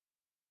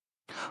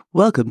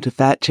Welcome to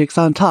Fat Chicks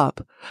on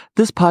Top.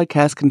 This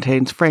podcast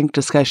contains frank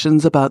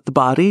discussions about the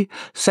body,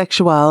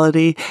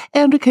 sexuality,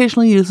 and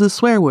occasionally uses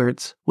swear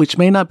words, which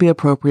may not be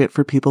appropriate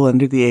for people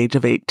under the age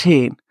of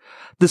 18.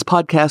 This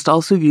podcast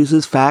also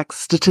uses facts,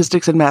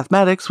 statistics, and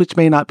mathematics, which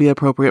may not be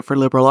appropriate for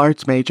liberal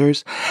arts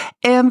majors.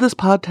 And this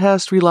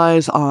podcast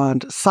relies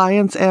on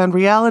science and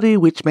reality,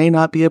 which may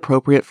not be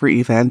appropriate for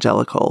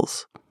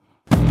evangelicals.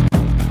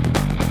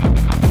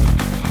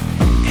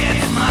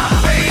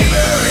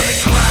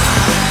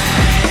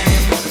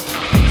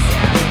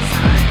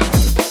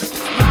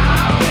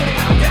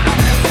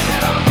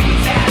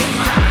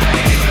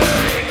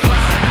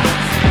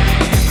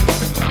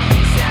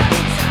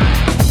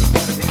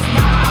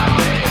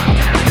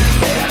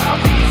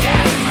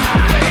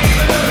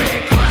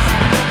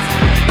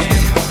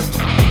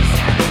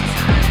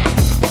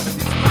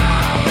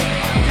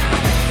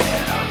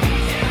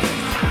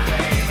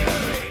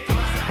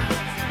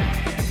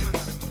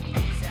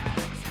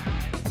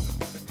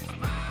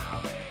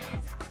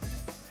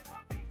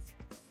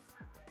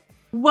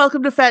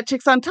 Welcome to Fat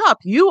Chicks on Top.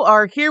 You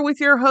are here with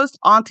your host,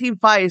 Auntie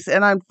Vice,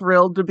 and I'm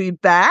thrilled to be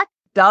back.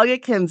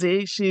 Dalia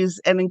Kinsey,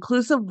 she's an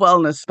inclusive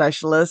wellness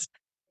specialist,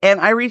 and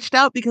I reached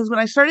out because when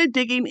I started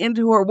digging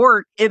into her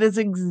work, it is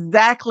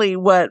exactly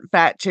what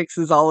Fat Chicks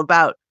is all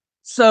about.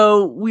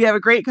 So we have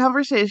a great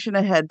conversation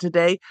ahead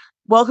today.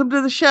 Welcome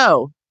to the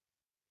show.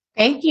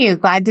 Thank you.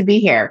 Glad to be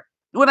here.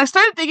 When I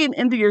started digging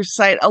into your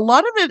site, a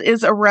lot of it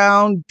is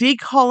around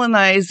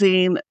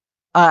decolonizing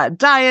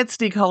diets,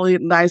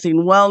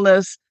 decolonizing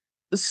wellness.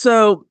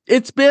 So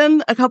it's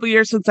been a couple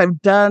years since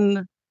I've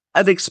done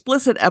an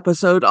explicit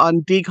episode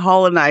on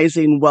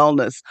decolonizing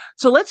wellness.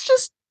 So let's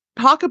just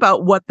talk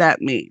about what that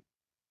means.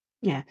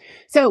 Yeah.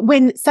 So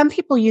when some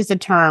people use the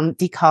term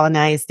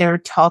decolonize, they're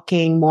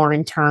talking more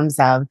in terms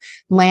of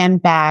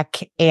land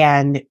back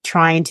and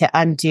trying to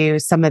undo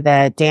some of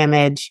the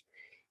damage,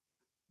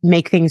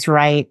 make things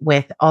right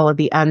with all of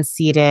the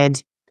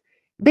unceded,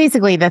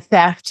 basically the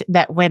theft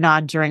that went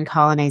on during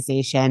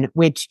colonization,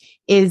 which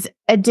is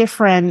a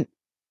different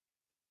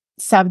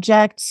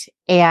subject,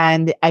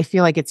 and I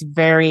feel like it's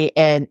very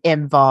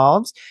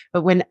involved.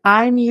 But when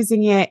I'm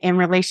using it in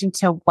relation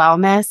to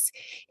wellness,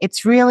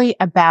 it's really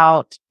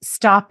about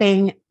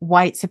stopping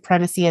white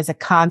supremacy as a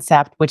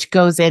concept, which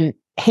goes in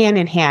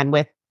hand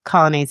with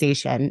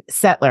colonization,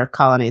 settler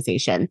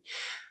colonization,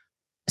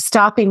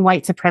 stopping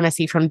white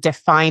supremacy from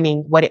defining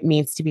what it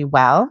means to be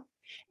well,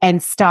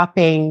 and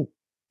stopping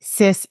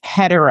cis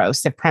hetero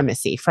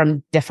supremacy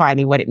from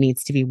defining what it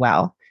means to be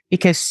well.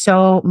 Because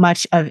so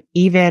much of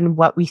even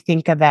what we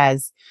think of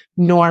as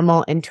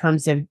normal in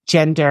terms of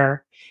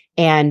gender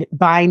and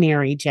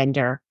binary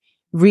gender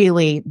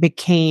really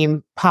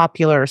became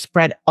popular,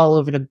 spread all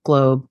over the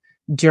globe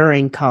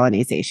during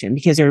colonization,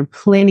 because there are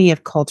plenty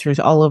of cultures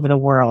all over the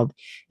world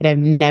that have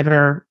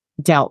never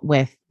dealt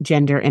with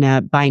gender in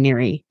a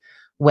binary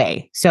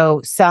way.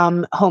 So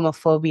some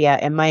homophobia,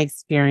 in my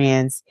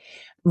experience,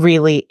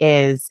 really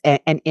is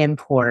an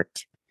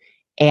import.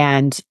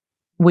 And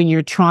when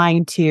you're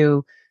trying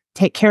to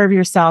take care of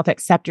yourself,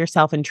 accept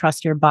yourself, and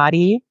trust your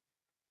body,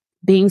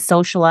 being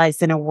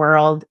socialized in a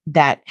world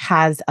that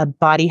has a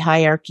body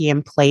hierarchy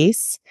in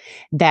place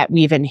that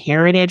we've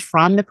inherited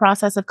from the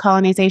process of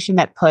colonization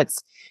that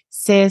puts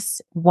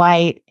cis,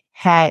 white,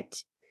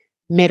 het,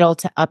 middle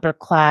to upper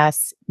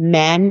class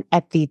men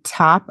at the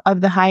top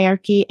of the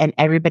hierarchy, and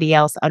everybody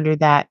else under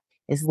that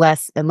is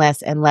less and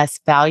less and less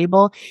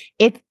valuable.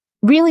 It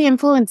really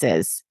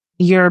influences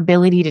your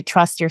ability to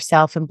trust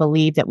yourself and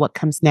believe that what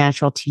comes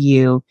natural to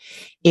you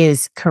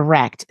is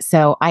correct.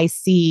 So I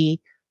see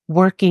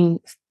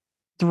working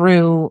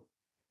through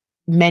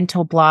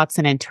mental blocks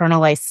and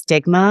internalized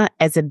stigma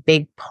as a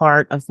big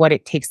part of what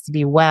it takes to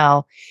be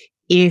well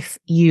if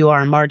you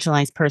are a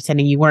marginalized person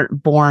and you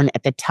weren't born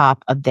at the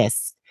top of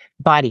this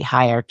body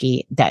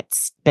hierarchy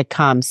that's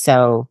become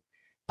so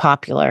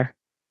popular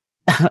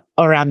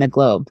around the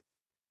globe.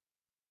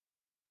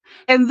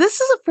 And this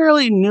is a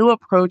fairly new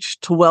approach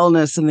to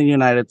wellness in the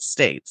United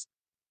States.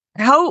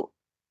 How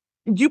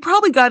you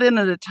probably got in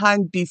at a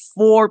time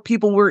before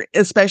people were,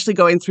 especially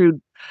going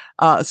through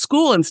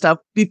school and stuff,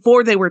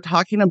 before they were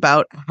talking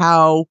about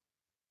how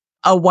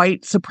a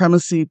white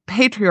supremacy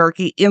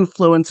patriarchy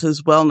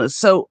influences wellness.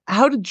 So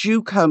how did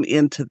you come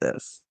into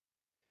this?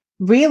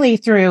 Really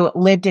through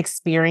lived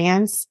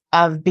experience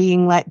of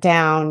being let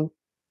down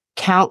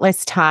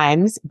countless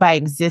times by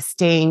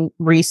existing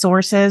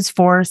resources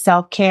for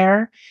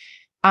self-care.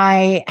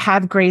 I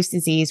have Graves'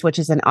 disease, which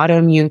is an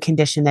autoimmune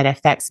condition that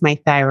affects my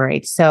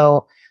thyroid.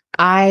 So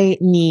I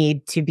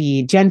need to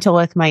be gentle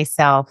with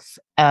myself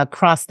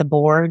across the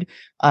board,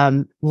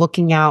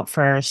 looking out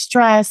for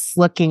stress,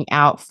 looking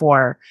out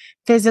for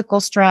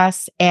physical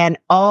stress, and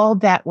all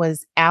that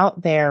was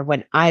out there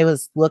when I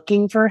was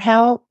looking for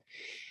help,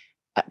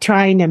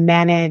 trying to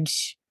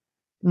manage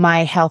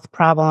my health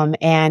problem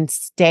and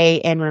stay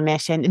in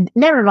remission.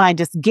 Never mind,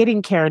 just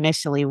getting care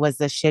initially was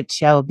a shit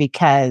show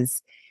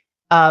because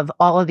of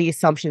all of the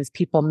assumptions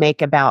people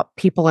make about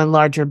people in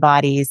larger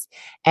bodies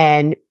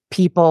and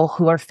people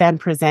who are femme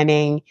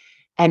presenting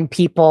and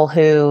people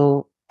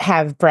who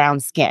have brown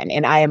skin,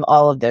 and I am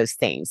all of those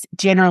things.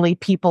 Generally,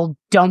 people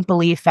don't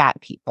believe fat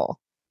people.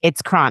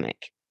 It's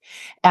chronic.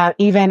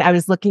 Even I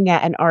was looking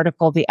at an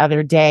article the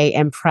other day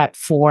and prep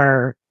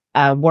for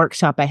a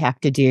workshop I have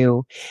to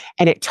do,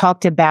 and it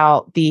talked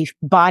about the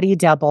body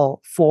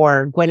double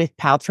for Gwyneth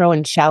Paltrow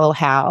in Shallow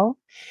Hal,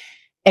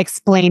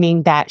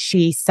 explaining that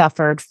she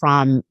suffered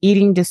from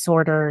eating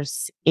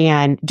disorders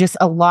and just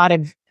a lot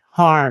of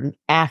harm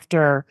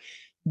after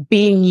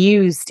being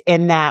used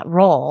in that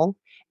role.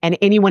 And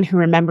anyone who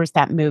remembers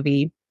that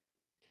movie,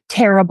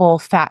 terrible,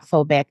 fat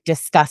phobic,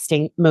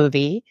 disgusting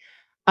movie.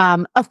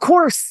 Of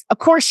course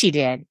she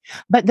did.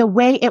 But the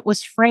way it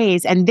was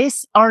phrased, and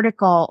this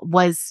article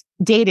was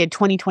dated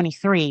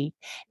 2023,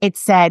 it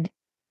said,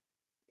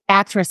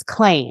 actress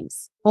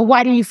claims. Well,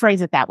 why do you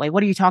phrase it that way?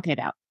 What are you talking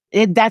about?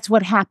 That's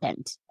what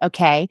happened.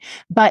 Okay.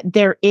 But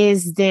there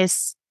is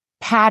this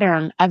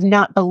pattern of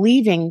not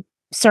believing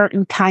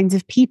certain kinds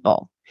of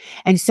people.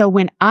 And so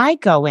when I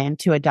go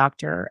into a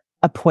doctor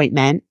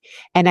appointment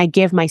and I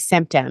give my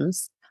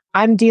symptoms,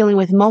 I'm dealing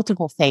with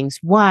multiple things.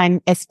 One,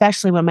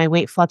 especially when my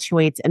weight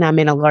fluctuates and I'm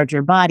in a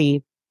larger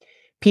body,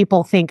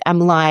 people think I'm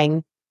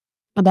lying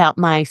about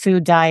my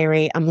food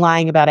diary. I'm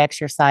lying about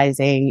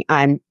exercising.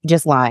 I'm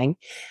just lying.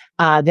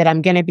 That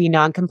I'm going to be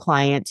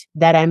non-compliant,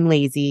 that I'm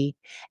lazy.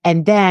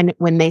 And then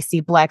when they see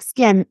black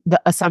skin,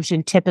 the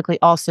assumption typically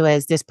also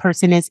is this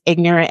person is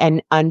ignorant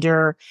and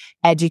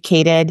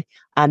undereducated.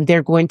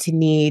 They're going to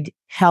need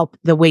help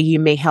the way you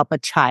may help a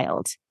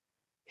child.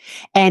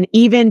 And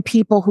even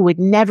people who would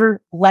never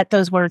let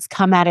those words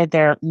come out of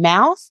their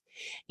mouth,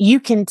 you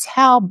can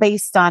tell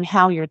based on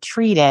how you're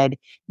treated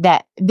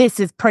that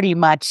this is pretty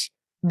much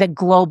the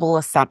global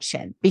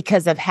assumption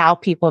because of how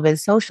people have been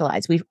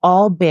socialized. We've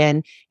all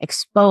been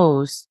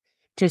exposed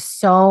to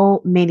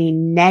so many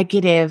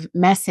negative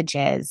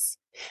messages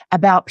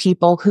about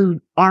people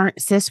who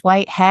aren't cis,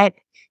 white, het,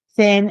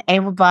 thin,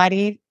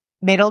 able-bodied,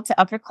 middle to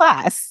upper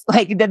class.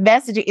 Like the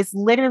messaging is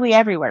literally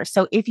everywhere.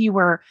 So if you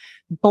were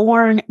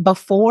born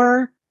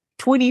before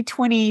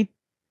 2020,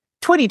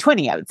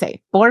 I would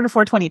say, born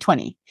before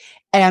 2020,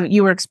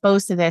 you were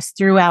exposed to this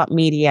throughout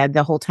media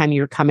the whole time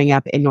you were coming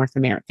up in North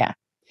America.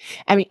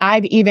 I mean,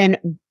 I've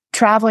even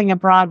traveling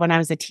abroad when I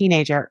was a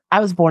teenager. I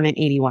was born in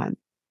 81.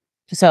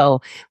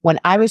 So when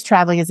I was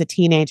traveling as a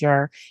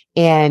teenager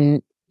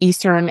in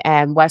Eastern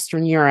and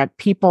Western Europe,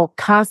 people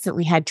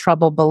constantly had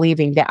trouble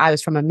believing that I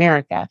was from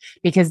America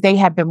because they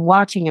had been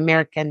watching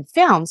American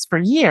films for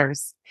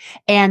years.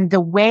 And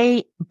the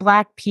way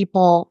Black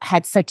people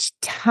had such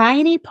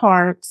tiny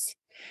parts,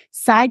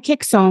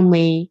 sidekicks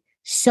only,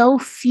 so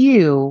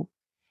few,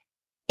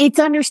 it's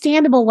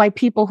understandable why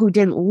people who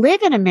didn't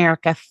live in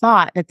America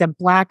thought that the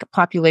Black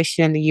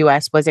population in the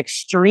US was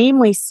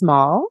extremely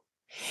small.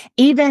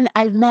 Even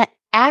I've met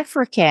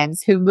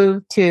Africans who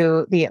moved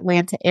to the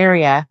Atlanta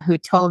area who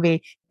told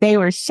me they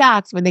were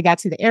shocked when they got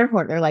to the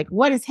airport. They're like,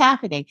 what is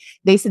happening?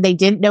 They said they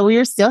didn't know we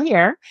were still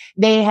here.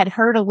 They had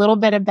heard a little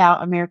bit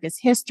about America's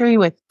history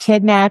with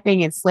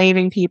kidnapping,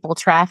 enslaving people,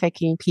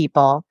 trafficking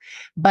people,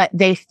 but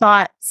they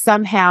thought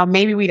somehow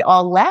maybe we'd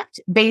all left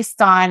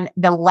based on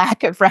the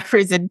lack of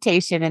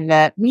representation in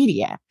the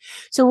media.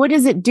 So what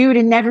does it do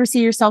to never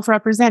see yourself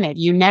represented?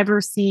 You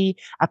never see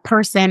a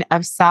person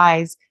of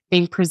size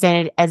being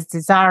presented as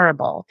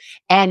desirable.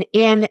 And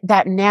in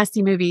that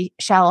nasty movie,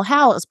 Shallow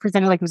Hal, it was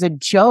presented like it was a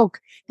joke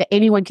that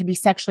anyone could be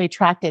sexually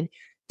attracted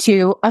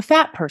to a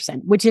fat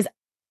person, which is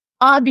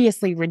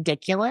obviously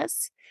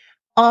ridiculous.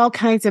 All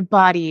kinds of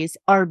bodies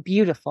are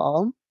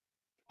beautiful.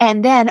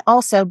 And then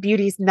also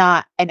beauty is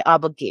not an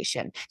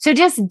obligation. So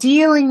just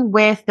dealing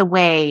with the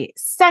way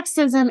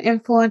sexism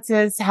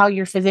influences how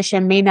your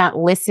physician may not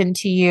listen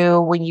to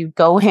you when you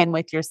go in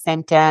with your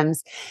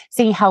symptoms,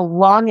 seeing how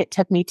long it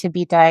took me to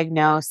be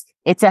diagnosed.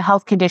 It's a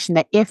health condition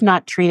that if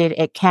not treated,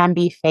 it can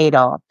be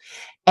fatal.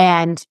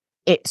 And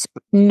it's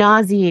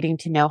nauseating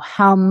to know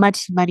how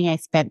much money I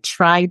spent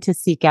trying to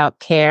seek out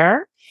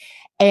care,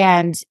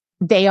 and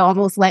they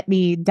almost let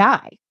me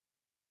die.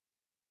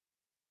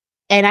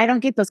 And I don't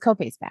get those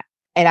copays back.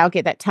 And I'll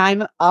get that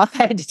time off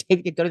I had to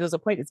take to go to those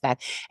appointments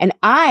back. And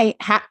I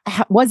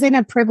was in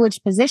a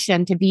privileged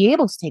position to be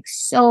able to take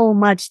so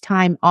much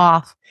time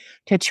off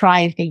to try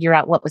and figure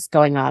out what was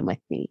going on with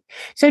me.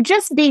 So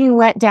just being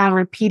let down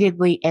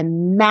repeatedly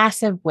in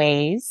massive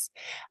ways,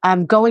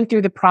 going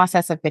through the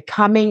process of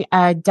becoming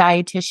a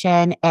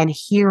dietitian and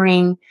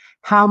hearing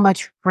how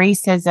much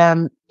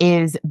racism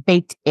is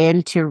baked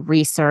into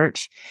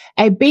research.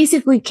 I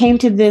basically came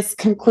to this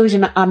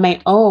conclusion on my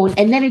own,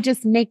 and then it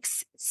just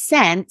makes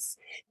sense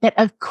that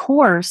of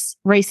course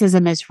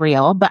racism is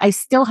real, but I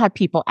still have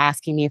people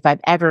asking me if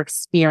I've ever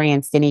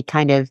experienced any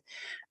kind of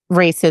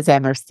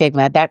racism or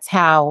stigma. That's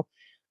how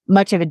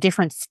much of a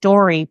different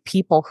story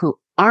people who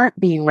aren't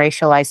being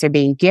racialized are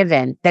being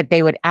given, that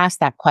they would ask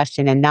that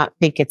question and not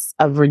think it's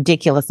a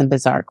ridiculous and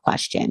bizarre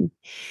question.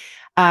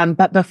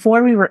 But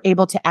before we were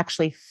able to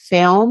actually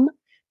film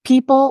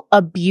people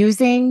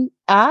abusing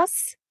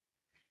us,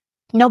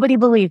 Nobody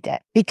believed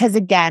it because,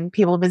 again,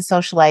 people have been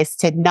socialized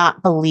to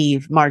not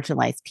believe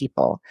marginalized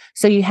people.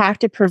 So you have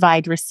to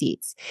provide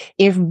receipts.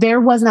 If there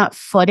was not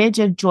footage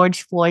of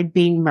George Floyd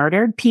being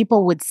murdered,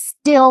 people would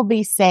still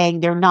be saying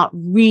they're not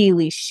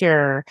really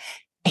sure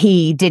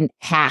he didn't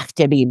have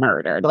to be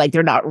murdered. Like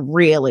they're not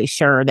really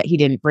sure that he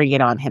didn't bring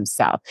it on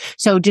himself.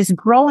 So just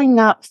growing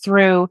up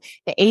through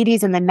the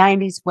 80s and the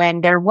 90s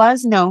when there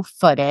was no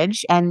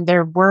footage and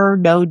there were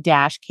no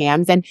dash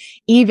cams, and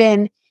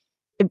even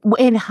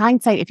in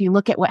hindsight, if you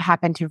look at what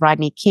happened to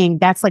Rodney King,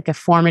 that's like a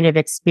formative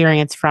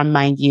experience from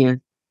my youth.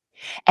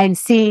 And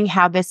seeing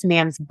how this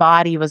man's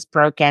body was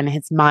broken,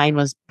 his mind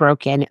was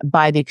broken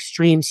by the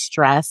extreme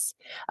stress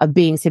of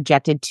being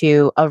subjected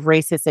to a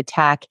racist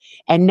attack,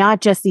 and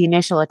not just the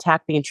initial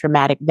attack being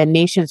traumatic, the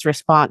nation's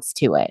response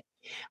to it.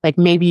 Like,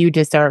 maybe you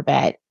deserve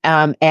it.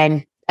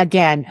 And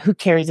again, who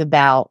cares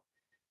about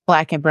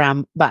Black and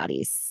brown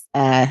bodies?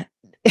 Not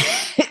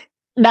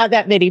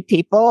that many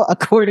people,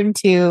 according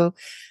to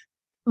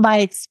my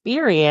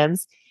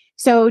experience.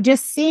 So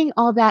just seeing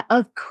all that,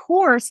 of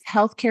course,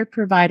 healthcare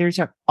providers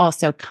are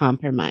also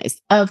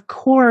compromised. Of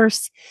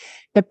course,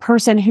 the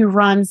person who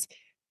runs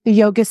the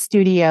yoga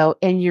studio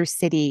in your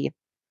city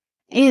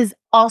is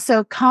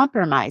also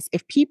compromised.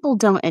 If people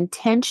don't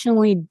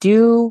intentionally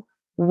do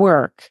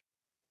work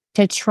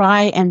to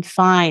try and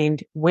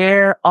find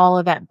where all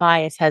of that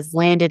bias has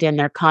landed in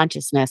their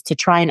consciousness, to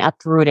try and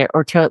uproot it,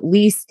 or to at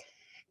least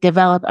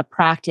develop a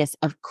practice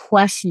of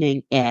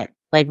questioning it.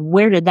 Like,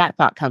 where did that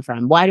thought come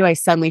from? Why do I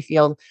suddenly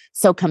feel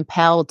so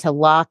compelled to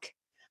lock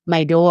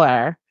my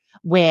door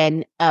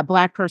when a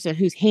Black person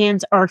whose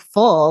hands are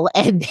full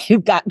and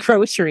they've got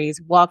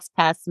groceries walks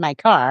past my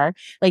car?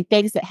 Like,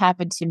 things that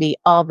happen to me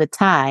all the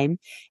time.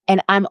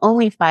 And I'm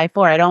only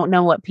 5'4". I don't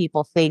know what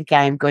people think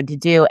I'm going to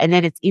do. And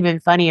then it's even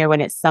funnier when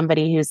it's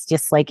somebody who's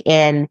just like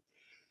in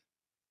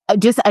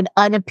just an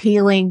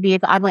unappealing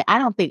vehicle. I'm like, I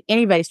don't think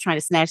anybody's trying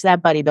to snatch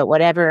that buddy, but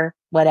whatever.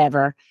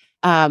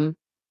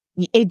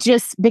 It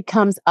just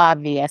becomes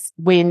obvious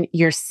when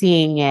you're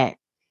seeing it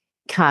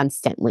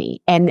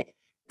constantly. And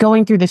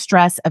going through the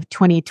stress of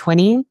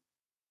 2020,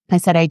 I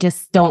said, I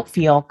just don't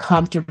feel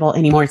comfortable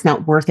anymore. It's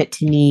not worth it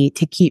to me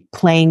to keep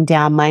playing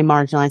down my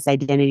marginalized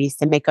identities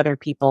to make other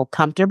people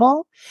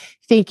comfortable,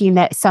 thinking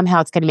that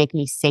somehow it's going to make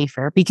me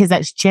safer, because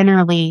that's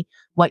generally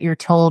what you're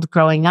told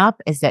growing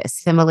up, is that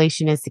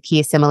assimilation is the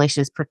key.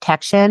 Assimilation is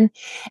protection.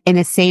 In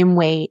the same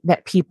way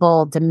that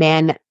people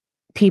demand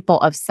people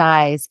of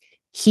size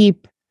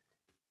keep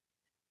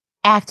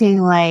acting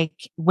like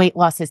weight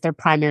loss is their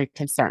primary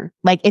concern.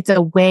 Like, it's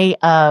a way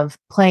of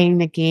playing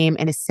the game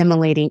and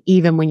assimilating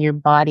even when your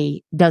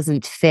body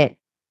doesn't fit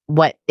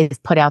what is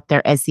put out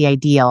there as the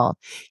ideal,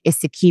 is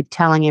to keep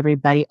telling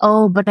everybody,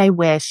 oh, but I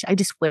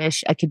just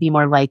wish I could be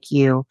more like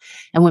you.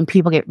 And when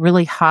people get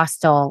really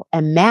hostile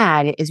and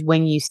mad is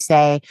when you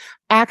say,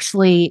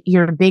 actually,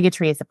 your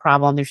bigotry is the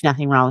problem. There's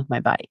nothing wrong with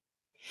my body.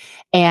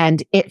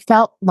 And it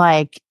felt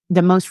like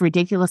the most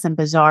ridiculous and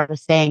bizarre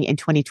thing in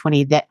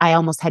 2020 that I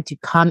almost had to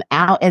come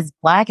out as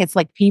Black. It's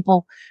like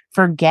people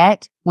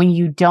forget when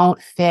you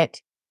don't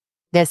fit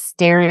the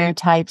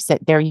stereotypes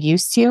that they're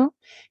used to.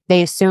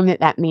 They assume that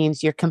that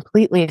means you're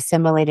completely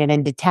assimilated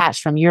and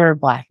detached from your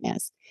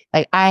Blackness.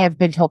 Like, I have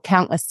been told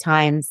countless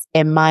times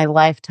in my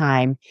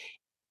lifetime,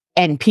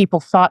 and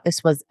people thought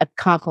this was a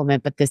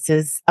compliment, but this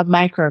is a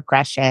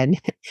microaggression,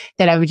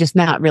 that I was just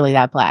not really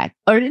that Black.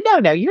 Or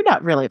no, you're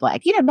not really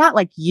Black. Not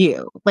like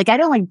you. Like, I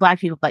don't like Black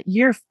people, but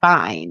you're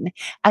fine.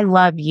 I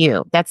love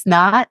you. That's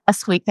not a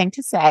sweet thing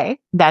to say.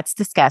 That's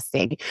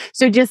disgusting.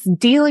 So just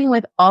dealing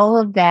with all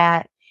of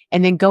that,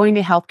 and then going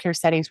to healthcare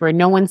settings where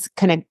no one's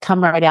going to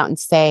come right out and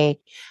say,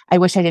 I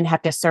wish I didn't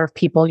have to serve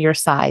people your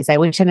size. I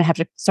wish I didn't have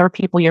to serve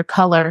people your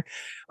color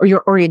or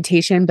your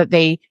orientation, but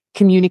they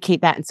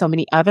communicate that in so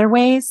many other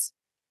ways.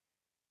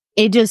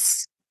 It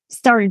just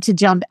started to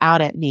jump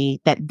out at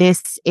me that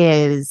this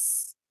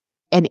is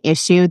an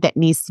issue that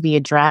needs to be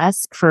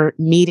addressed for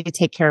me to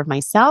take care of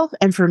myself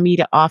and for me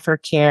to offer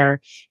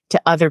care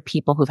to other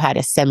people who've had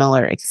a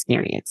similar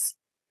experience.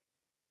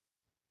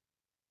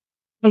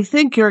 I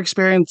think your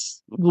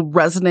experience will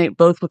resonate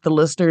both with the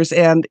listeners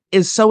and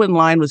is so in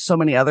line with so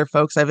many other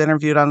folks I've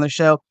interviewed on the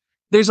show.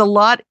 There's a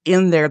lot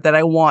in there that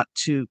I want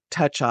to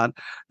touch on.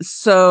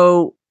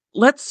 So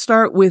let's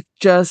start with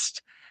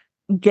just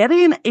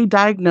getting a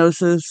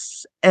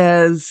diagnosis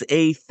as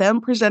a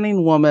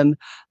femme-presenting woman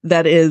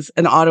that is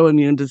an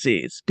autoimmune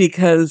disease,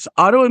 because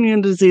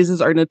autoimmune diseases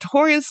are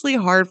notoriously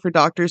hard for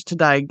doctors to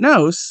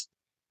diagnose,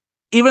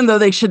 even though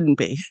they shouldn't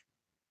be.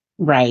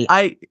 Right.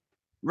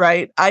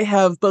 I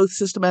have both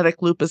systematic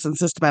lupus and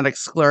systematic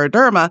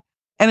scleroderma,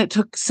 and it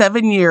took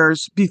 7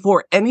 years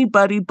before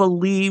anybody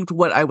believed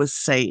what I was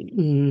saying.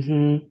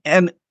 Mm-hmm.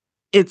 And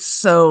it's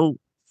so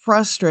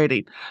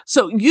frustrating.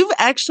 So you've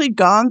actually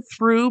gone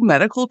through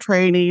medical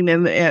training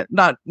and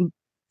not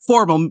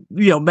formal,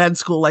 med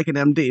school like an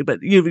MD, but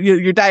your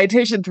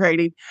dietitian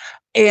training.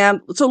 And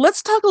so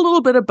let's talk a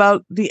little bit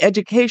about the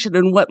education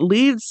and what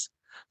leads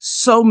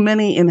so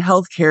many in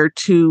healthcare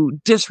to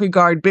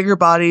disregard bigger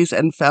bodies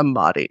and femme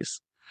bodies.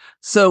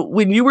 So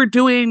when you were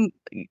doing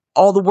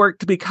all the work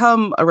to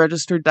become a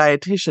registered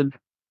dietitian,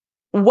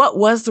 what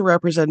was the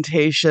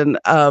representation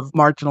of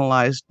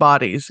marginalized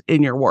bodies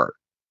in your work?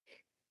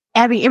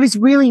 Abby, it was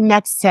really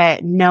next to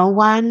no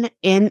one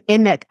in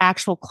the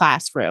actual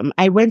classroom.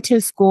 I went to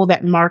a school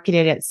that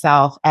marketed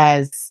itself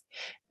as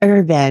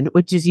urban,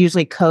 which is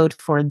usually code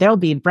for there'll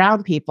be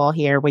brown people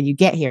here when you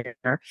get here.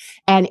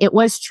 And it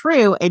was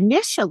true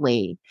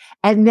initially.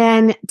 And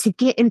then to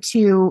get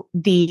into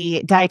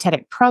the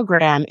dietetic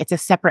program, it's a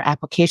separate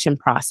application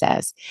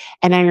process.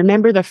 And I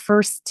remember the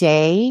first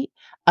day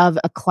of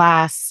a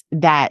class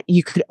that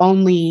you could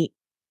only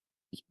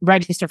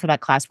register for that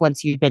class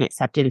once you've been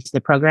accepted into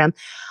the program.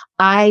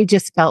 I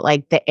just felt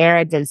like the air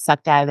had been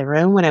sucked out of the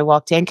room when I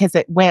walked in, because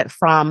it went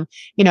from,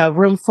 a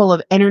room full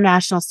of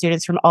international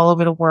students from all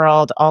over the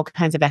world, all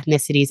kinds of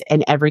ethnicities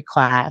in every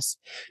class,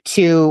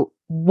 to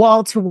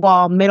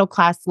wall, middle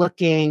class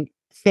looking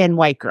thin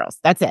white girls.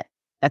 That's it.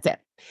 That's it.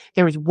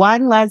 There was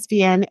one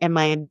lesbian in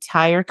my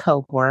entire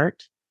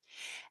cohort.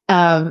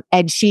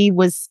 And she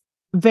was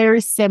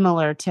very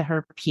similar to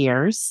her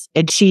peers,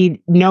 and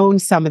she'd known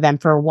some of them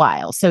for a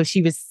while. So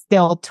she was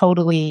still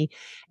totally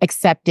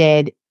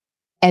accepted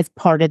as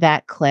part of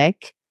that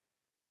clique.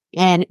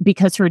 And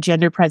because her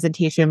gender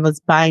presentation was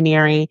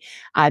binary,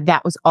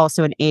 that was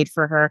also an aid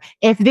for her.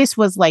 If this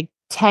was like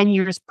 10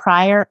 years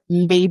prior,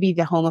 maybe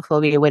the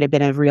homophobia would have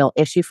been a real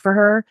issue for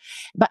her.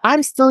 But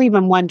I'm still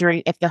even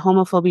wondering if the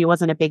homophobia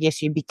wasn't a big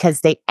issue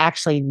because they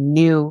actually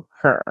knew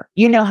her.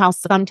 You know how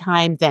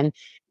sometimes in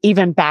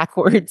even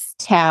backwards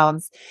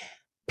towns,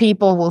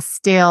 people will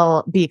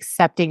still be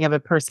accepting of a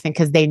person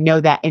because they know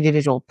that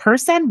individual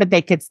person, but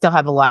they could still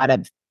have a lot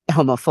of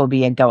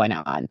homophobia going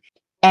on.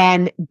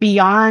 And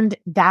beyond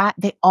that,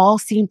 they all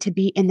seem to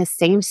be in the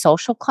same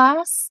social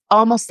class.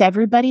 Almost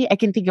everybody. I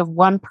can think of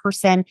one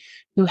person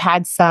who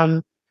had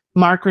some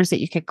markers that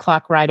you could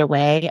clock right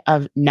away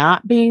of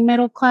not being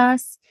middle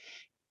class.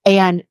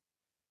 And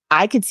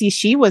I could see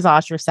she was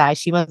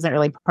ostracized. She wasn't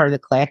really part of the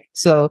clique.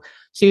 So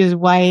she was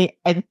white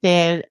and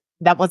thin.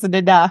 That wasn't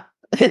enough.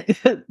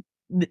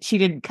 She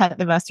didn't cut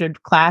the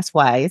mustard class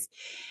wise.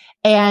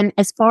 And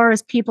as far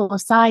as people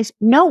of size,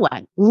 no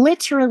one,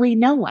 literally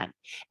no one.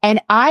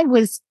 And I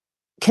was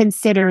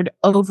considered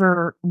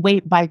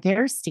overweight by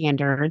their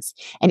standards.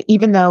 And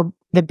even though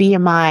the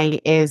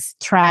BMI is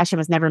trash and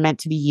was never meant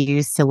to be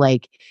used to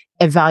like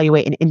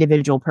evaluate an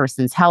individual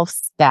person's health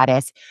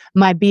status,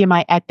 my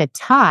BMI at the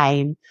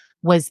time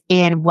was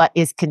in what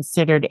is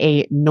considered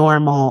a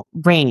normal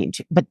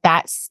range. But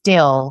that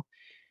still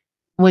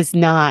was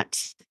not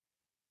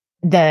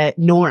the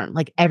norm.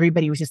 Like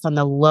everybody was just on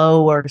the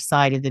lower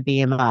side of the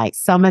BMI.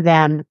 Some of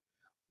them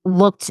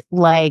looked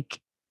like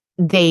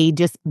they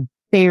just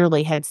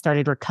barely had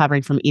started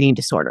recovering from eating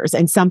disorders.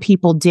 And some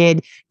people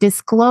did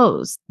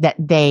disclose that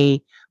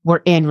they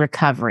were in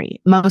recovery.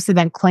 Most of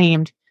them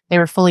claimed they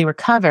were fully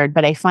recovered,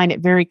 but I find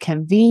it very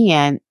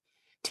convenient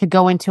to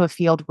go into a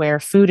field where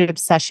food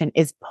obsession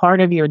is part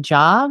of your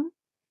job.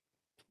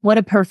 What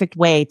a perfect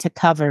way to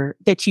cover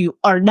that you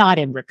are not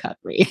in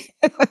recovery.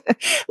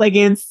 Like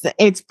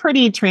it's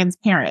pretty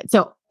transparent.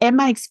 So in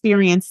my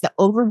experience, the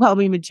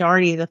overwhelming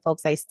majority of the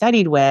folks I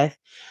studied with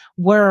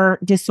were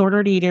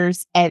disordered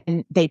eaters,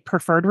 and they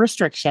preferred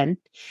restriction,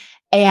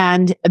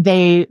 and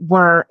they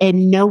were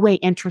in no way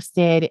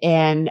interested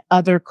in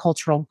other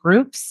cultural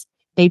groups.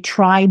 They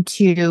tried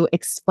to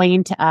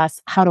explain to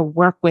us how to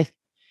work with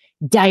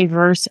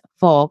diverse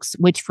folks,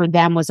 which for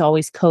them was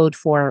always code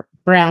for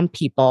brown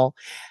people.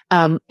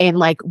 And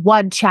like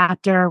one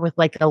chapter with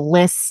like a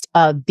list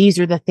of these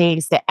are the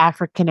things that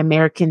African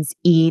Americans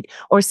eat,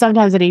 or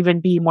sometimes it'd even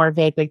be more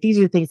vague, like these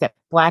are the things that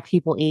Black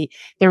people eat.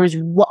 There was,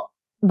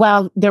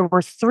 there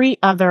were three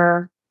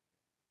other,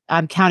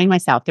 I'm counting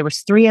myself, there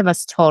was three of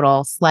us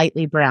total,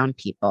 slightly brown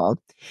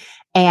people.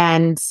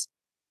 And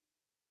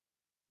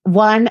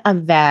one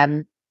of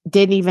them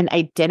didn't even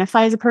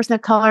identify as a person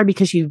of color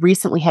because she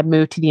recently had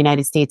moved to the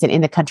United States, and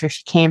in the country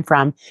she came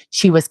from,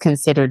 she was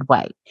considered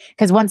white.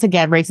 Because once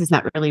again, race is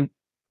not really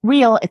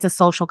real. It's a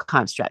social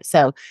construct.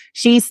 So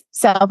she's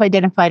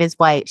self-identified as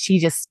white. She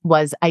just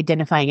was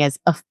identifying as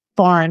a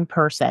foreign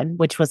person,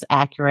 which was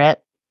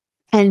accurate.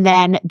 And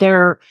then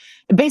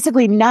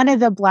basically none of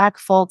the Black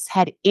folks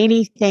had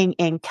anything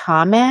in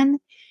common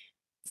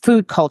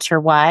food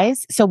culture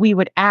wise. So we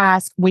would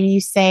ask, when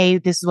you say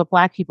this is what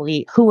Black people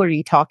eat, who are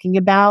you talking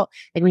about?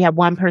 Like we had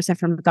one person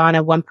from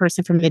Ghana, one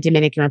person from the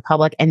Dominican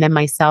Republic, and then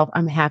myself,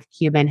 I'm half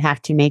Cuban,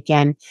 half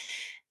Jamaican.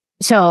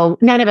 So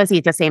none of us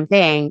eat the same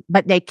thing,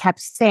 but they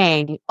kept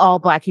saying all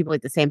Black people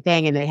eat the same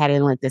thing. And they had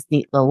in like this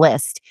neat little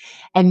list.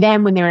 And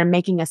then when they were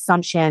making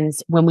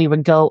assumptions, when we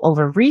would go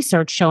over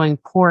research showing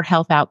poor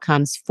health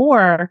outcomes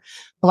for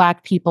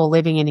Black people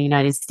living in the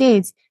United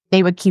States,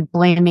 they would keep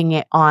blaming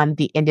it on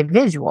the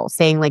individual,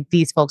 saying like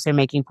these folks are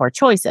making poor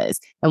choices.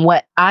 And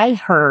what I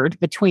heard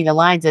between the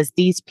lines is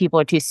these people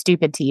are too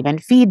stupid to even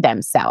feed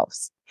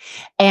themselves.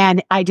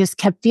 And I just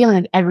kept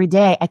feeling it every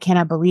day. I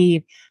cannot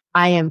believe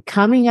I am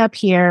coming up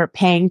here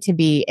paying to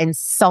be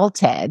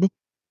insulted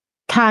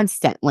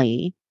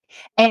constantly.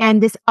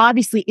 And this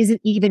obviously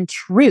isn't even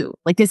true.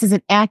 Like, this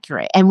isn't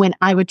accurate. And when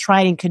I would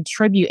try and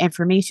contribute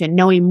information,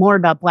 knowing more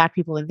about Black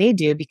people than they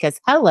do, because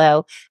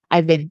hello,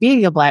 I've been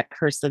being a Black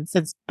person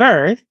since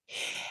birth,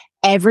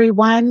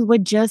 everyone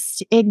would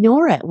just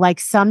ignore it. Like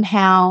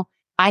somehow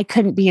I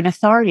couldn't be an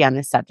authority on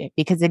this subject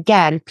because,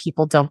 again,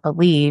 people don't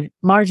believe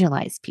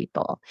marginalized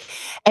people.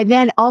 And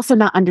then also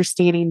not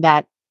understanding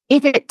that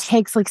if it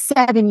takes like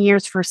 7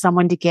 years for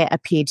someone to get a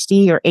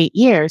PhD or 8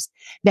 years,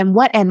 then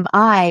what am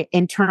I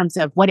in terms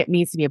of what it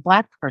means to be a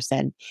Black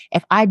person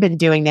if I've been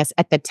doing this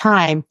at the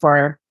time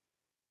for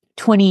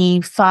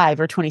 25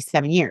 or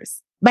 27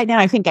 years? By now,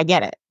 I think I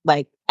get it.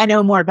 Like, I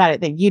know more about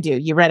it than you do.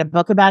 You read a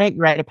book about it,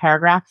 you read a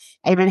paragraph.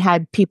 I even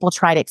had people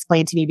try to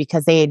explain to me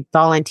because they had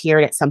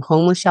volunteered at some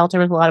homeless shelter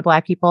with a lot of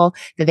Black people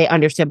that they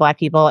understood Black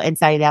people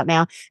inside and out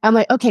now. I'm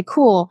like, okay,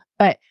 cool.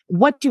 But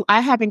what do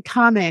I have in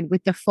common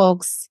with the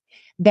folks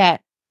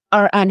that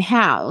are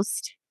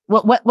unhoused?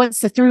 What's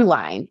the through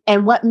line?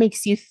 And what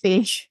makes you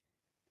think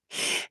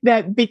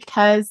that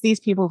because these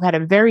people had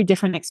a very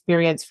different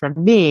experience from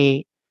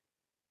me,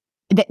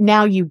 that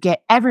now you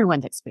get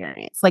everyone's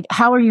experience? Like,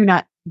 how are you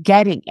not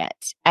getting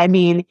it? I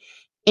mean,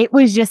 it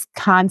was just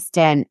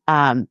constant,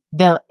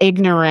 the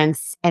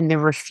ignorance and the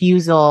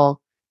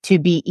refusal to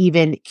be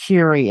even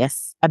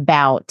curious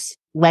about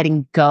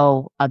letting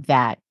go of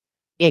that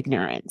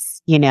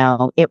ignorance. You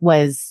know, it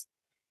was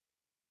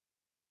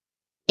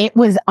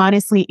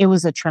honestly, it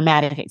was a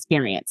traumatic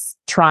experience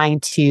trying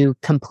to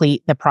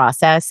complete the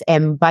process.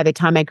 And by the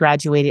time I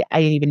graduated,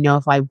 I didn't even know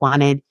if I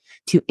wanted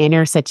to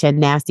enter such a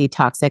nasty,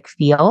 toxic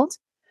field.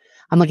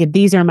 I'm like, if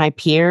these are my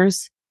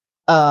peers,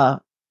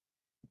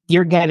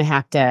 you're going to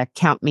have to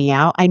count me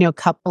out. I know a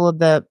couple of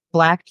the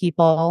Black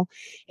people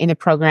in the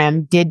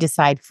program did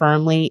decide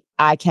firmly,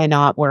 I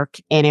cannot work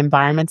in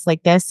environments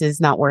like this.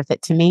 It's not worth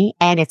it to me.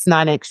 And it's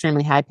not an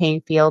extremely high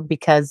paying field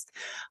because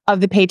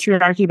of the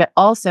patriarchy, but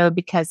also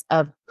because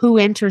of who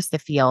enters the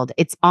field.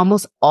 It's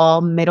almost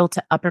all middle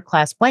to upper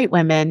class white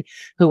women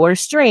who are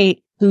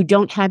straight, who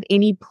don't have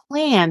any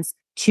plans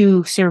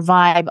to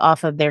survive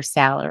off of their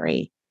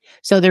salary.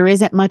 So there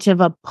isn't much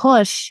of a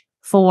push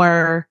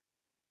for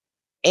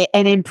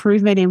an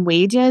improvement in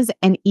wages.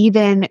 And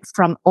even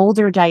from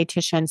older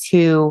dietitians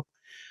who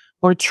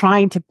were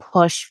trying to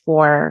push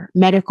for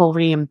medical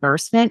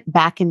reimbursement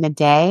back in the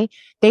day,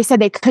 they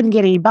said they couldn't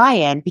get any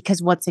buy-in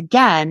because, once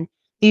again,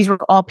 these were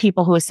all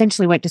people who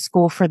essentially went to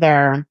school for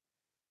their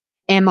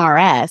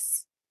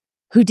MRS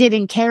who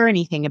didn't care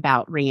anything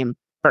about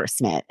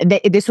reimbursement.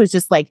 This was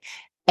just like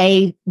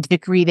a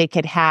degree they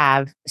could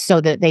have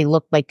so that they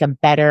looked like a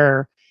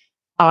better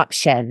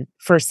option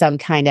for some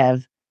kind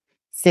of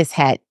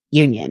cishet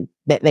union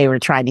that they were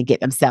trying to get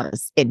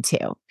themselves into.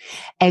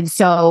 And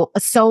so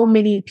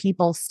many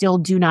people still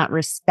do not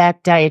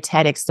respect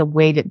dietetics the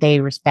way that they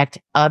respect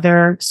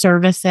other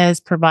services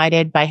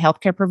provided by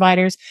healthcare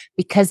providers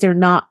because they're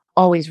not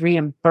always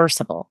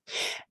reimbursable.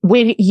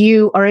 When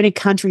you are in a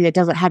country that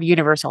doesn't have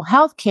universal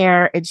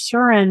healthcare,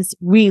 insurance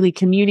really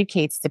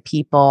communicates to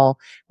people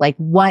like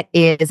what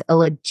is a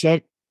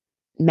legit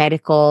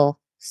medical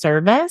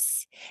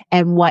service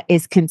and what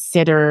is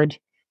considered.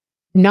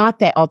 Not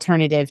that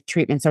alternative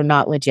treatments are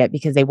not legit,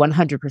 because they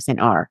 100%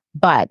 are,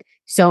 but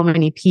so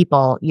many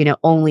people,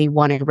 only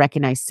want to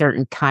recognize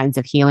certain kinds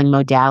of healing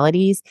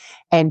modalities.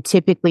 And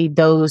typically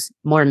those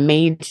more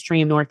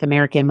mainstream North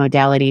American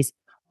modalities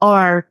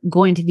are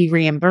going to be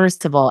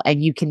reimbursable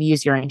and you can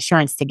use your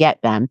insurance to get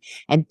them.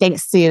 And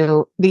thanks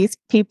to these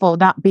people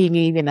not being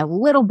even a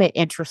little bit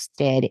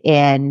interested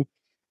in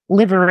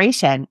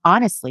liberation,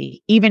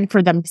 honestly, even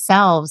for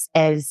themselves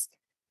as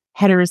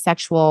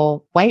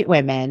heterosexual white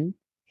women,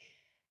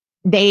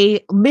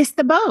 they missed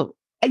the boat.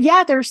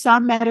 Yeah, there's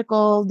some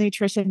medical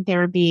nutrition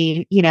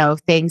therapy,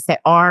 things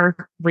that are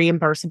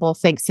reimbursable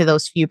thanks to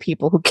those few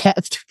people who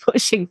kept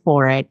pushing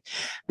for it.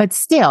 But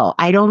still,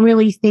 I don't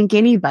really think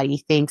anybody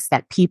thinks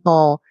that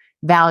people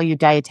value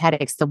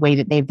dietetics the way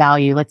that they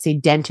value, let's say,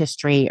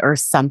 dentistry or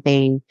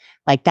something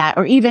like that,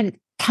 or even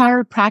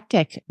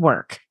chiropractic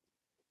work.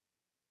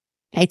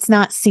 It's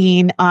not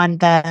seen on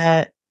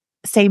the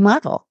same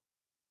level.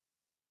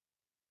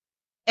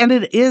 And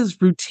it is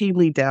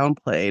routinely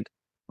downplayed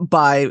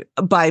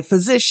by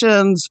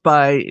physicians,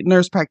 by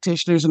nurse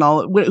practitioners, and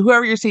all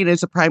whoever you're seeing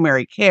as a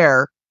primary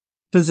care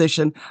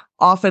physician.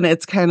 Often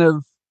it's kind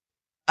of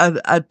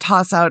a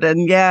toss out,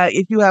 and yeah,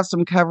 if you have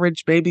some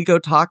coverage, maybe go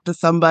talk to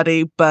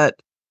somebody.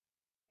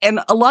 And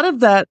a lot of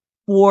that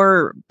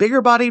for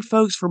bigger bodied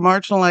folks, for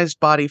marginalized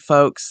body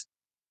folks,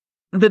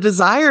 the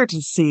desire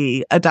to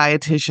see a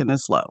dietitian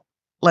is low.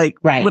 Like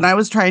Right. When I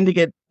was trying to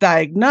get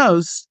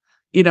diagnosed,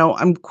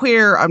 I'm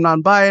queer, I'm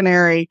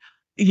non-binary,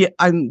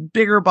 I'm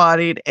bigger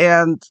bodied,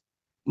 and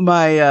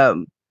my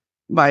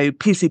my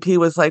PCP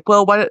was like,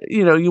 well, why,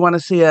 you want to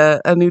see a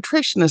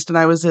nutritionist? And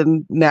I was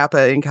in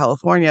Napa in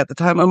California at the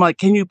time. I'm like,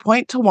 can you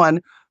point to one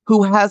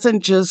who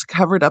hasn't just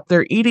covered up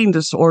their eating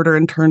disorder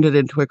and turned it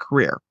into a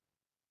career?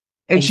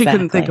 And Exactly. She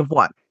couldn't think of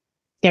one.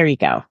 There you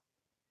go.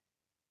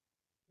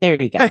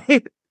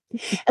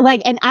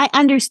 And I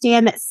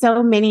understand that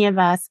so many of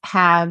us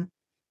have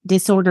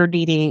disordered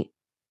eating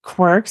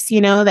quirks,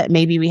 that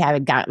maybe we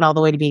haven't gotten all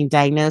the way to being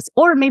diagnosed,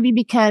 or maybe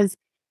because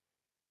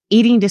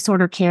eating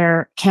disorder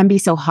care can be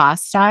so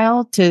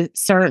hostile to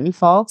certain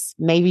folks.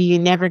 Maybe you're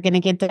never going to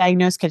get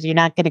diagnosed because you're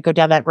not going to go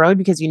down that road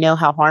because you know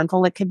how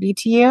harmful it could be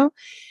to you.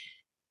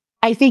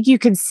 I think you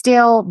can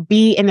still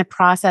be in the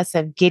process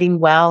of getting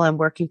well and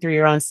working through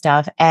your own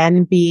stuff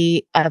and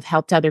be of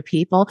help to other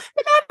people,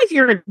 but not if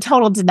you're in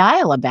total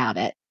denial about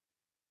it.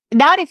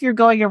 Not if you're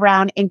going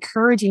around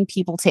encouraging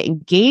people to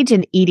engage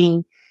in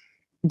eating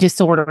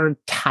disorder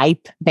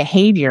type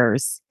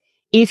behaviors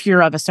if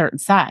you're of a certain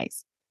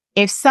size.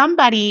 If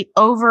somebody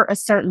over a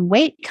certain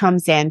weight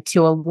comes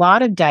into a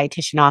lot of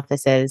dietitian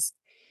offices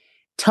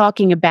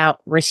talking about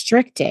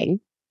restricting,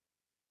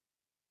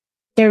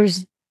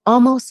 there's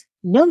almost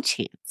no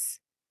chance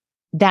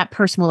that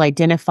person will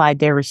identify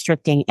their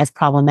restricting as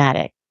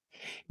problematic.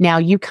 Now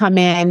you come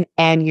in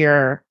and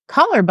your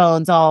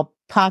collarbones all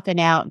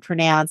popping out and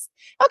pronounced,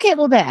 okay,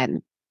 well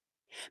then.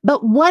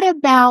 But what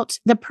about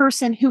the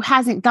person who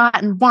hasn't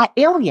gotten that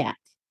ill yet?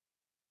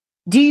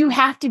 Do you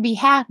have to be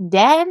half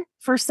dead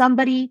for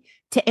somebody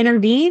to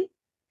intervene?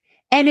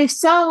 And if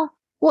so,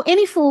 well,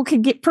 any fool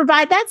could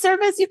provide that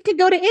service. You could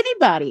go to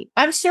anybody.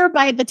 I'm sure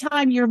by the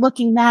time you're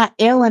looking that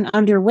ill and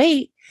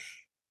underweight,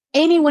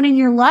 anyone in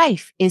your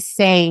life is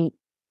saying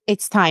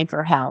it's time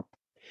for help.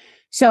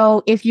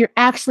 So if you're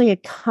actually a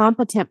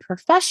competent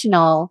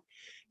professional,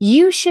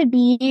 you should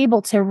be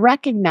able to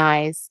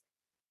recognize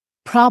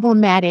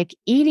problematic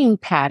eating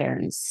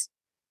patterns,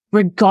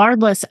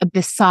 regardless of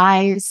the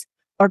size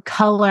or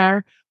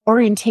color,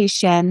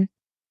 orientation,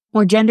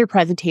 or gender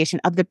presentation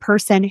of the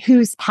person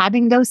who's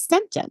having those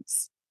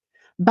symptoms.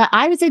 But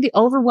I would say the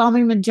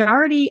overwhelming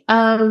majority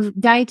of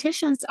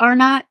dietitians are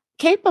not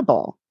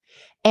capable,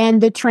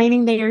 and the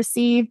training they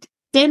received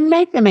didn't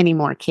make them any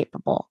more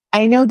capable.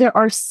 I know there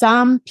are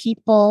some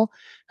people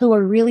who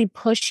are really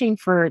pushing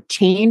for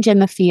change in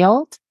the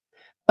field,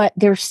 but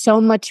there's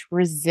so much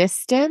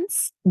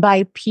resistance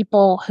by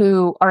people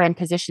who are in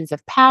positions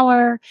of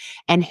power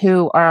and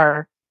who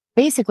are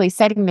basically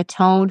setting the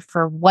tone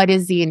for what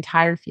is the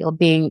entire field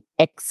being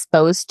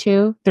exposed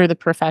to through the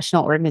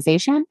professional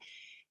organization,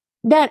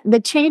 that the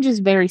change is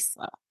very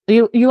slow.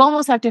 You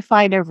almost have to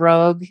find a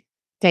rogue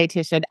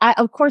dietitian.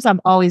 Of course, I'm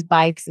always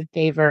biased in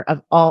favor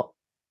of all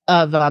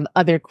of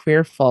other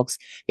queer folks,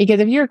 because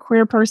if you're a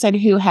queer person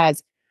who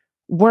has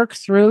worked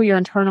through your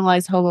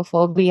internalized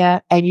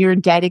homophobia and you're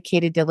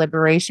dedicated to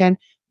liberation,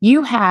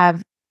 you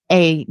have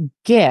a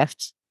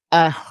gift,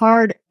 a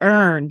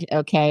hard-earned,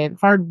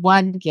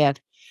 hard-won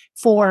gift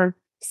for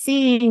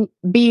seeing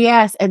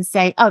BS and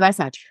say, oh, that's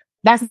not true.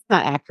 That's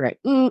not accurate.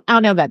 I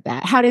don't know about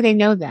that. How do they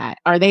know that?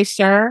 Are they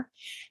sure?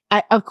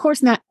 Of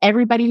course, not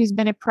everybody who's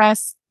been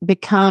oppressed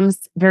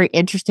becomes very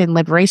interested in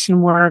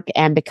liberation work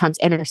and becomes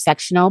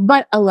intersectional,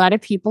 but a lot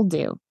of people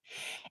do.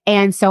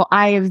 And so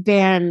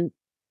I'm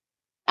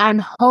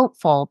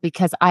hopeful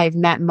because I've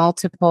met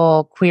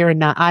multiple queer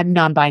and I'm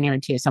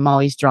non-binary too, so I'm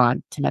always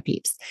drawn to my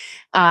peeps.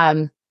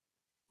 I've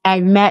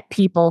met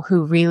people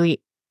who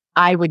really,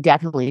 I would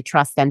definitely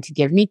trust them to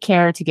give me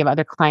care, to give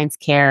other clients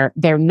care.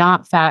 They're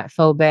not fat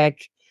phobic.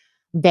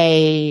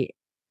 They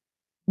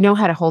know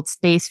how to hold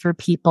space for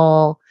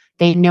people.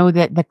 They know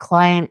that the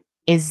client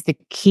is the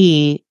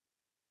key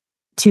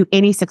to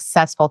any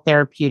successful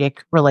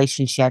therapeutic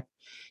relationship.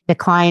 The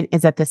client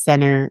is at the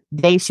center.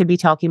 They should be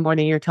talking more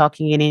than you're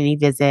talking in any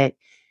visit.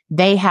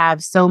 They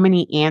have so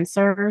many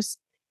answers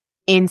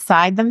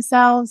inside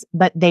themselves,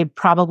 but they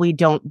probably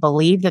don't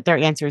believe that their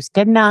answer is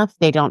good enough.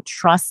 They don't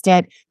trust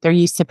it. They're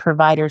used to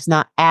providers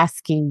not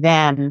asking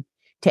them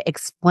to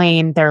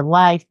explain their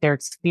life, their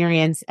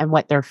experience, and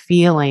what they're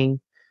feeling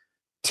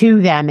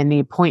to them in the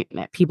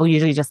appointment. People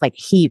usually just like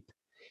heap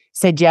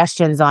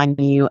suggestions on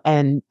you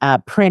and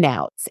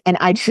printouts. And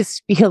I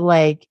just feel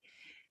like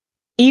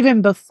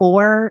even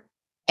before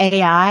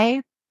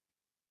AI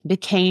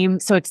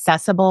became so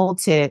accessible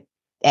to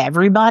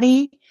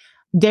everybody,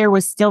 there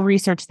was still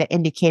research that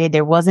indicated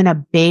there wasn't a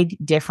big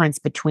difference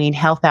between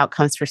health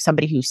outcomes for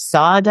somebody who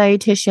saw a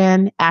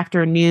dietitian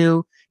after a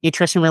new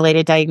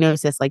nutrition-related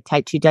diagnosis like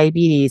type 2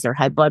 diabetes or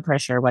high blood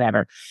pressure or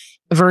whatever,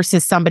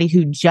 versus somebody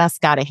who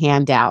just got a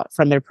handout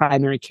from their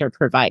primary care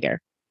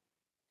provider.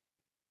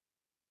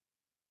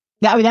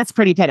 That's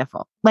pretty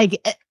pitiful.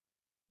 Like,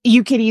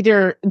 you could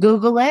either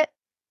Google it,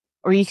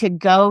 or you could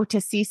go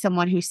to see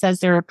someone who says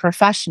they're a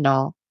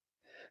professional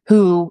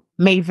who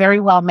may very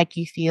well make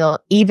you feel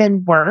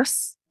even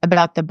worse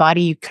about the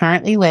body you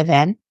currently live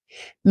in,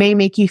 may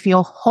make you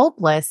feel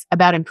hopeless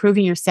about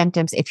improving your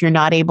symptoms if you're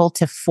not able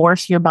to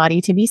force your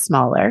body to be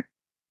smaller.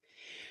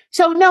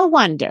 So no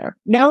wonder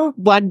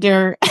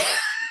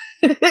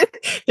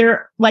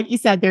there, like you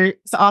said, there's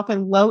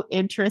often low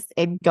interest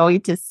in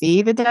going to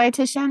see the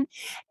dietitian.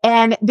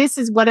 And this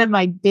is one of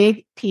my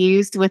big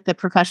peeves with the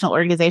professional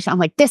organization. I'm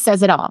like, this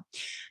says it all.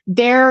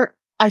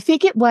 I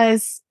think it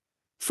was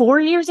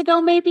 4 years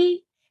ago,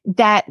 maybe,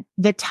 that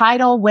the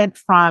title went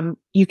from,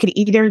 you could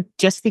either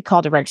just be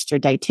called a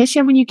registered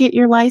dietitian when you get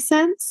your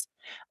license,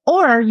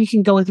 Or you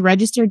can go with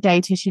registered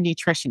dietitian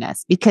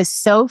nutritionist because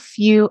so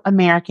few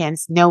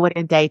Americans know what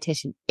a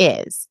dietitian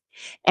is.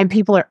 And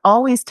people are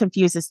always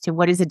confused as to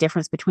what is the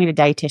difference between a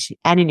dietitian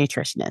and a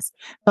nutritionist.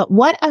 But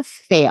what a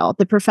fail.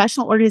 The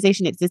professional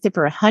organization existed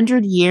for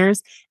 100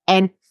 years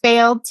and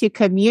failed to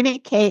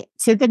communicate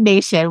to the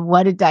nation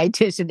what a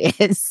dietitian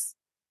is.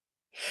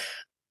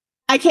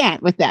 I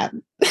can't with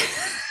them.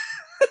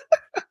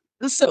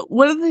 So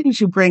one of the things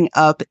you bring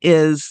up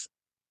is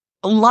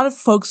a lot of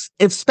folks,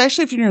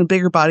 especially if you're in a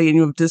bigger body and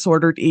you have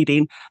disordered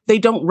eating, they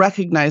don't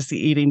recognize the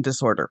eating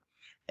disorder.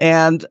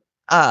 And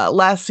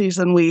last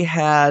season we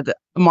had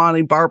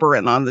Amani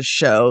Barberin on the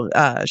show.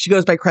 She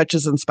goes by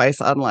Crutches and Spice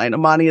online.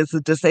 Amani is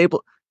a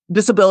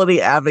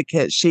disability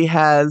advocate. She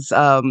has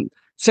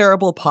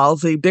cerebral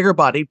palsy, bigger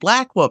body,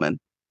 Black woman,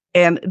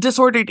 and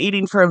disordered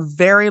eating for a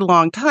very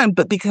long time.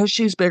 But because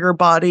she's bigger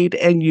bodied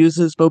and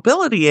uses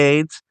mobility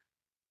aids,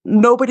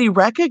 nobody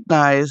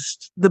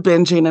recognized the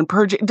binging and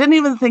purging, didn't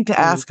even think to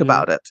ask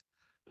about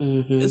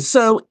it.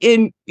 So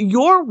in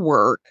your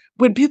work,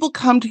 when people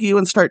come to you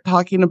and start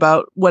talking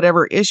about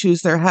whatever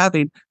issues they're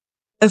having,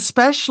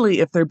 especially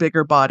if they're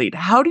bigger bodied,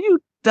 how do you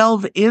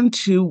delve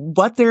into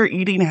what their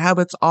eating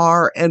habits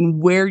are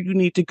and where you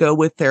need to go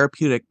with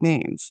therapeutic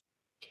means?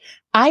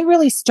 I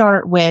really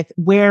start with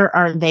where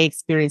are they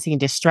experiencing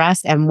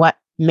distress and what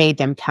made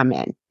them come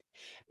in?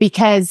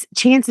 Because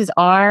chances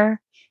are,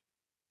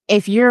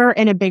 if you're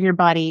in a bigger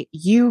body,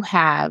 you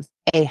have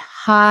a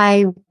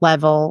high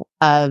level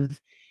of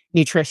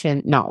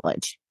nutrition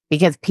knowledge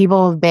because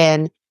people have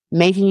been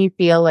making you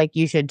feel like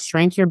you should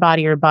shrink your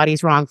body or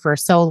body's wrong for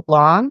so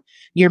long.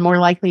 You're more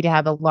likely to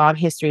have a long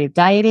history of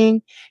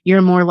dieting.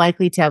 You're more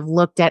likely to have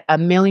looked at a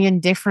million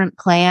different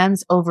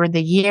plans over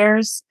the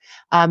years.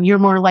 You're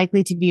more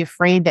likely to be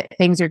afraid that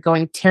things are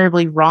going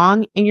terribly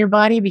wrong in your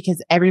body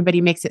because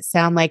everybody makes it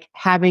sound like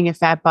having a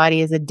fat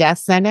body is a death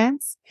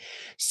sentence.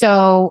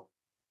 So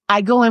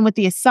I go in with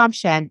the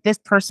assumption this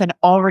person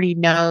already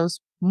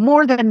knows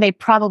more than they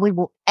probably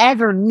will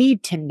ever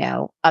need to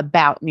know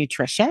about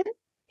nutrition.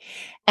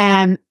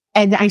 And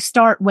I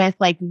start with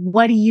like,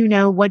 what do you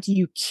know? What do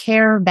you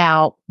care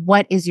about?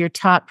 What is your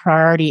top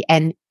priority?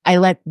 And I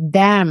let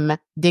them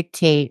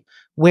dictate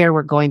where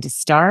we're going to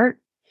start.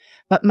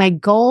 But my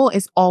goal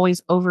is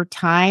always over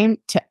time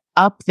to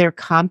up their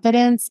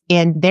confidence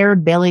in their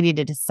ability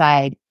to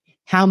decide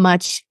how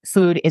much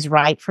food is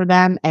right for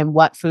them and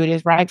what food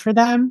is right for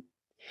them.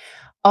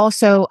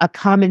 Also, a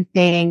common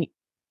thing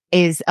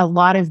is a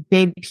lot of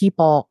big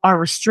people are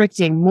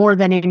restricting more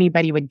than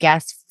anybody would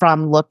guess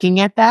from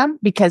looking at them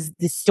because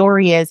the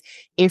story is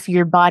if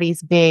your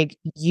body's big,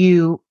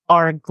 you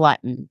are a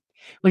glutton,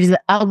 which is an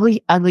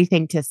ugly, ugly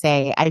thing to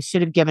say. I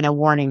should have given a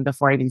warning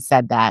before I even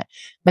said that.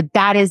 But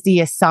that is the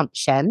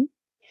assumption.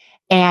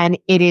 And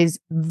it is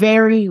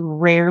very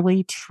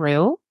rarely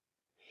true.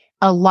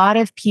 A lot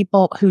of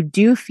people who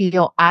do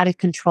feel out of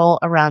control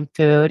around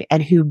food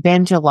and who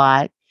binge a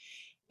lot,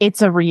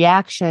 it's a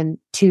reaction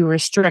to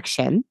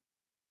restriction.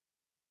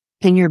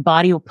 And your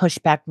body will push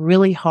back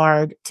really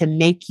hard to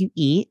make you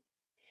eat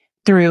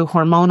through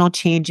hormonal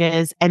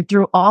changes and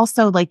through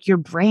also like your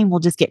brain will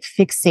just get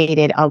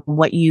fixated on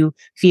what you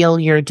feel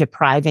you're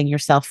depriving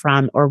yourself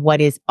from or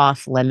what is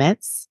off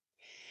limits.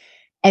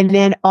 And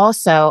then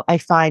also I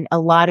find a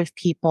lot of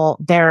people,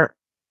 their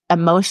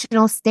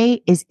emotional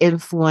state is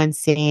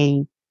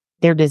influencing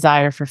their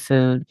desire for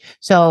food.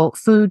 So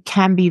food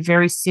can be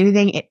very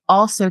soothing. It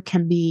also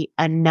can be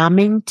a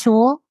numbing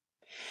tool.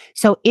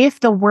 So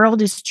if the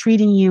world is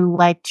treating you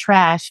like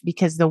trash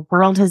because the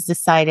world has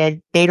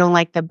decided they don't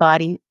like the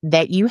body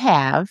that you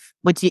have,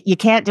 which you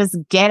can't just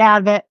get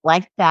out of it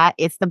like that.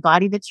 It's the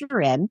body that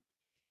you're in.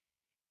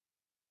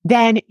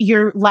 Then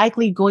you're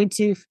likely going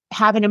to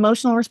have an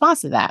emotional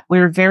response to that.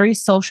 We're very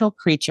social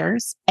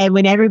creatures. And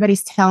when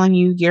everybody's telling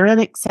you you're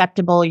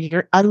unacceptable,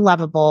 you're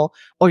unlovable,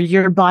 or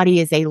your body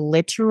is a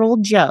literal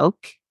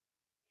joke,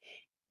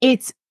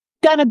 it's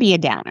going to be a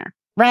downer,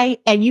 right?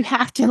 And you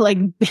have to like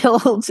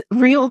build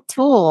real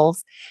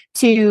tools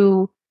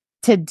to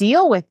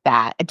deal with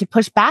that and to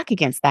push back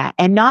against that.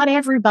 And not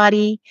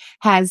everybody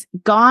has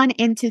gone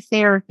into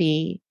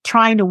therapy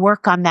trying to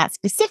work on that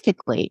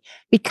specifically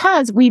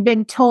because we've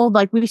been told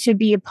like we should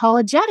be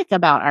apologetic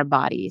about our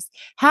bodies.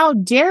 How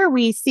dare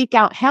we seek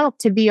out help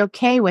to be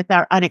okay with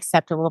our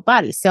unacceptable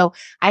bodies? So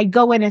I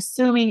go in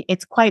assuming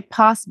it's quite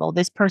possible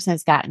this person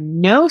has got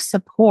no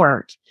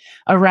support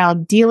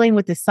around dealing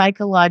with the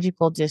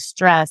psychological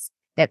distress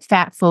that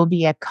fat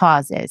phobia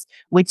causes,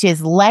 which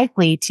is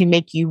likely to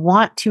make you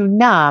want to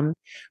numb,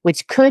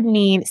 which could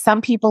mean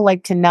some people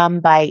like to numb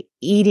by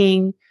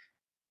eating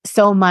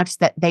so much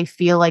that they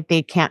feel like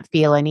they can't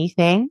feel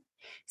anything.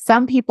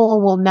 Some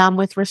people will numb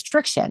with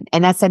restriction.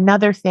 And that's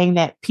another thing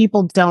that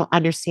people don't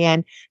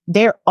understand.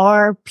 There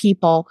are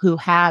people who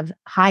have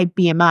high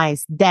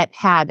BMIs that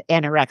have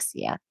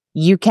anorexia.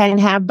 You can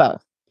have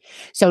both.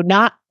 So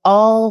not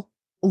all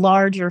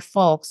larger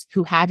folks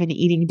who have an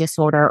eating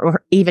disorder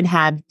or even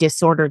have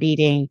disordered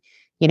eating,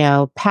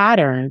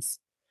 patterns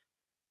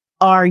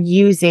are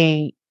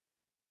using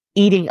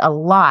eating a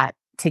lot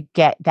to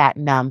get that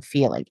numb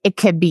feeling. It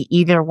could be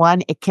either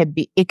one. It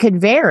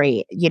could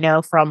vary,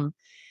 from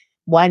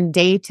one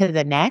day to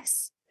the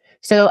next.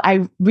 So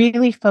I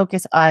really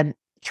focus on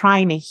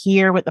trying to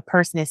hear what the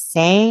person is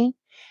saying,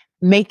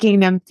 making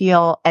them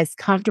feel as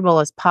comfortable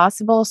as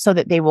possible so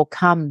that they will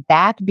come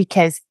back,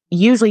 because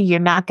usually you're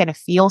not going to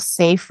feel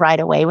safe right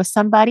away with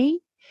somebody,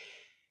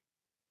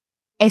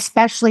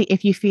 especially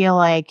if you feel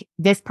like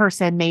this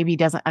person maybe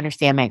doesn't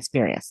understand my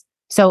experience.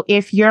 So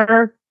if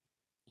your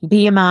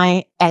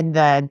BMI and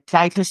the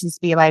dietitian's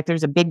BMI, if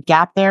there's a big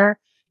gap there,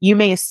 you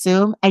may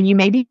assume, and you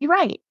may be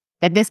right,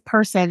 that this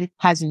person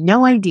has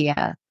no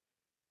idea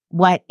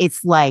what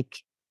it's like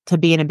to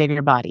be in a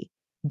bigger body.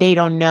 They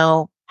don't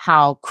know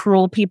how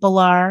cruel people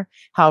are,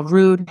 how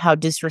rude, how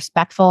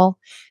disrespectful.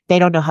 They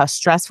don't know how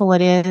stressful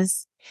it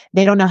is.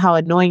 They don't know how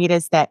annoying it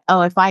is that,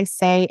 if I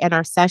say in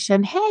our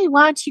session, hey,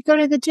 why don't you go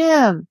to the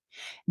gym?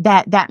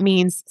 That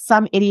means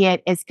some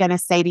idiot is going to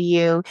say to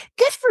you,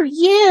 good for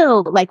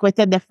you, like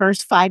within the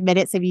first 5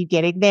 minutes of you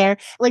getting there.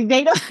 Like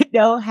they don't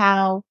know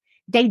how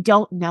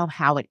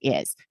it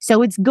is.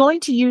 So it's going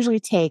to usually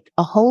take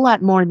a whole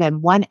lot more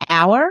than 1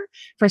 hour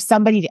for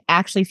somebody to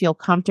actually feel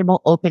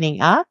comfortable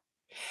opening up.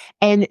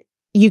 And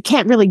you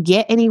can't really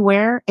get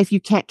anywhere if you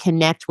can't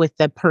connect with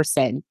the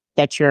person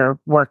that you're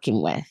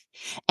working with.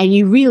 And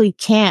you really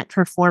can't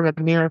perform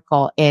a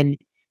miracle in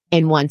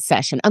one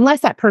session,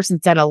 unless that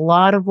person's done a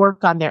lot of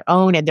work on their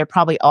own and they're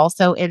probably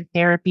also in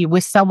therapy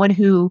with someone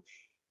who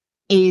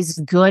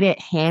is good at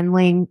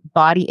handling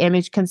body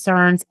image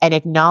concerns and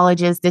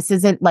acknowledges this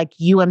isn't like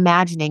you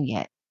imagining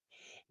it.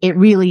 It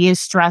really is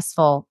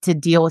stressful to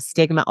deal with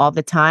stigma all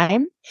the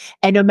time.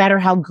 And no matter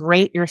how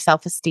great your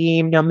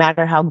self-esteem, no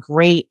matter how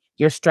great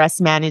your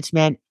stress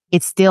management,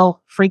 it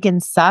still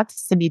freaking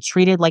sucks to be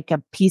treated like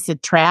a piece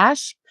of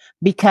trash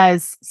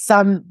because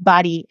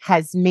somebody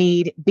has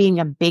made being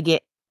a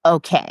bigot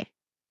okay.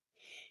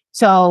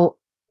 So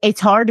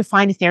it's hard to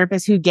find a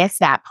therapist who gets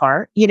that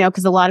part,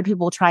 because a lot of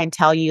people try and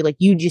tell you, like,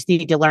 you just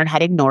need to learn how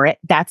to ignore it.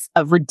 That's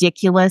a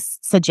ridiculous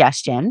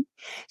suggestion.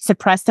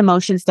 Suppressed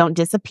emotions don't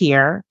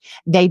disappear.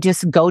 They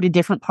just go to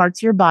different parts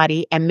of your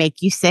body and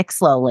make you sick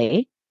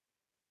slowly.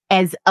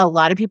 As a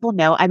lot of people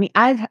know, I mean,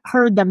 I've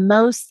heard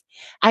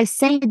I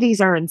say these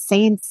are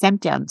insane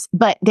symptoms,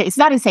 but it's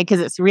not insane because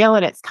it's real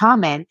and it's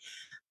common.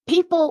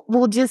 People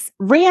will just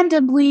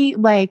randomly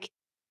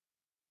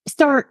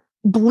start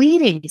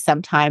bleeding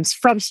sometimes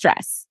from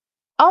stress.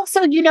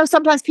 Also,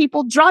 sometimes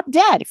people drop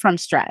dead from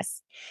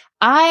stress.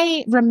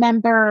 I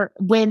remember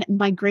when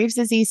my Graves'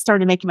 disease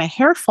started making my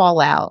hair fall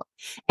out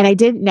and I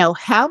didn't know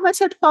how much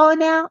had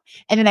fallen out.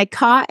 And then I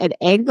caught an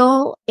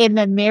angle in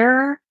the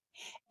mirror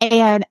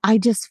and I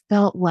just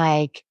felt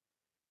like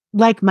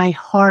my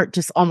heart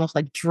just almost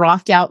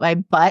dropped out my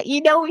butt.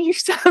 When you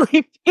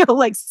suddenly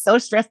feel so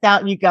stressed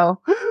out and you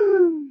go,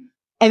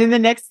 and then the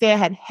next day I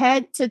had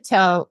head to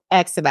toe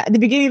eczema. At the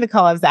beginning of the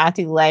call, I was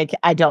acting like,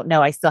 I don't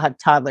know, I still have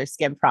toddler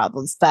skin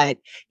problems, but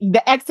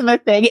the eczema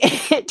thing,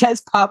 it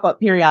does pop up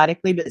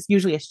periodically, but it's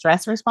usually a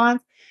stress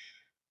response.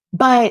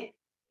 But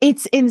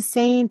it's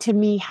insane to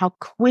me how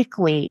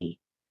quickly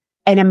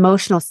an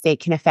emotional state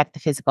can affect the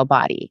physical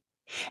body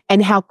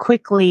and how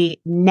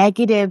quickly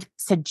negative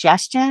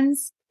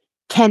suggestions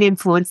can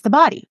influence the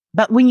body.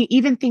 But when you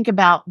even think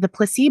about the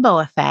placebo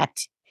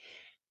effect,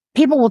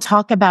 people will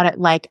talk about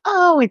it like,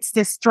 oh, it's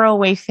this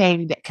throwaway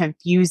thing that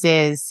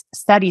confuses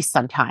studies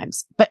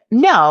sometimes. But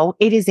no,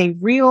 it is a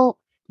real,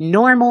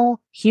 normal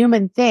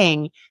human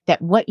thing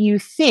that what you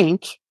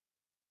think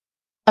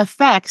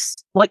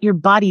affects what your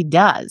body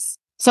does.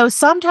 So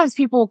sometimes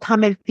people will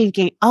come in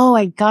thinking, oh,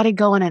 I got to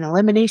go on an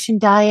elimination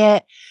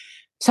diet.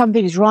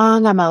 Something's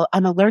wrong.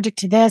 I'm allergic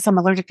to this. I'm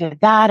allergic to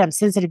that. I'm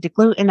sensitive to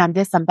gluten. I'm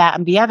this, I'm that,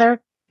 I'm the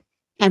other.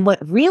 And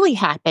what really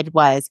happened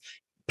was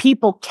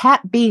people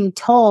kept being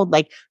told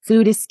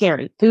food is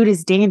scary, food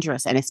is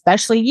dangerous, and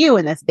especially you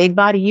in this big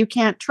body you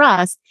can't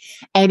trust.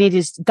 And it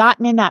has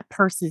gotten in that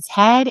person's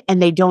head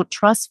and they don't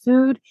trust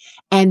food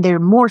and they're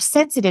more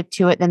sensitive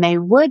to it than they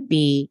would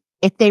be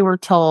if they were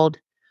told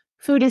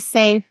food is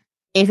safe.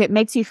 If it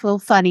makes you feel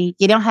funny,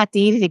 you don't have to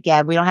eat it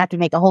again. We don't have to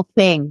make a whole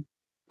thing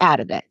out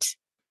of it.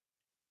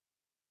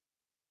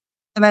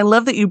 And I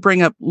love that you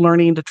bring up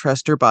learning to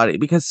trust your body,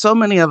 because so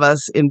many of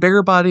us in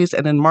bigger bodies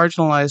and in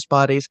marginalized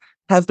bodies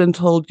have been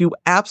told you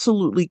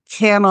absolutely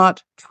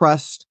cannot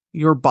trust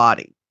your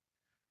body,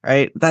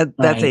 right?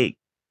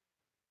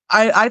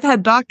 I've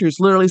had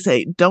doctors literally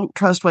say, don't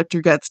trust what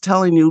your gut's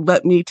telling you.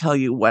 Let me tell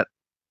you what,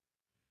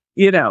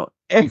 And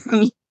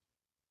Isn't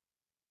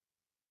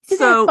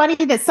that funny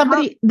that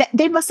somebody,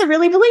 they must have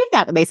really believed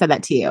that when they said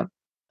that to you?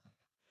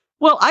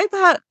 Well,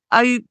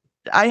 I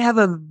have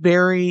a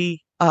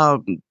very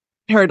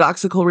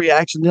paradoxical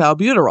reaction to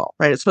albuterol,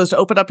 right? It's supposed to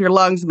open up your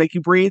lungs and make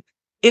you breathe.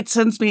 It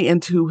sends me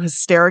into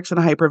hysterics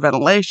and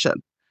hyperventilation.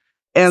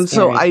 And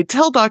so I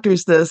tell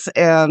doctors this,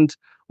 and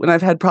when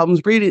I've had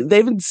problems breathing,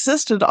 they've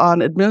insisted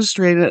on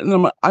administering it.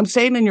 And I'm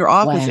staying in your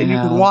office and you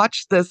can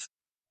watch this.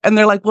 And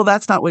they're like, well,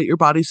 that's not what your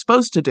body's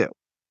supposed to do.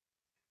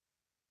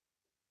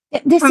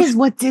 This is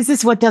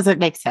what doesn't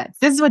make sense.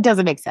 This is what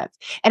doesn't make sense.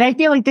 And I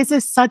feel like this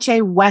is such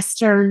a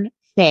Western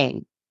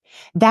thing,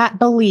 that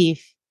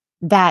belief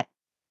that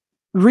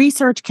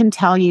research can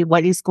tell you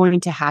what is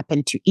going to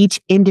happen to each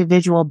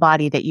individual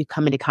body that you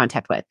come into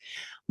contact with.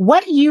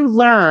 What you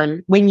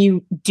learn when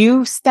you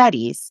do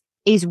studies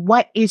is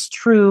what is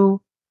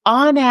true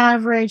on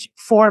average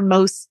for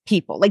most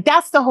people. Like,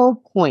 that's the whole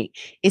point,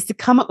 is to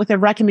come up with a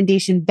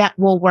recommendation that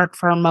will work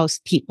for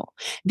most people.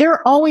 There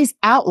are always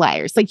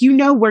outliers. Like,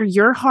 where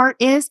your heart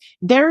is,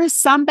 there is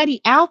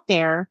somebody out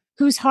there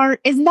whose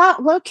heart is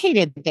not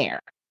located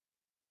there.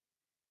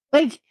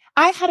 Like,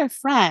 I had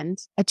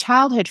a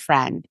childhood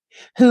friend,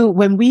 who,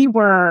 when we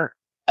were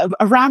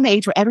around the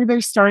age where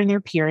everybody's starting their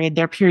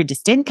period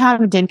just didn't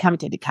come, didn't come,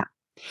 didn't come.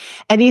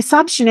 And the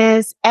assumption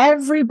is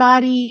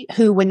everybody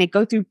who, when they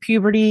go through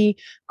puberty,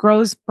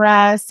 grows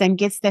breasts and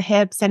gets the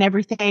hips and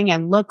everything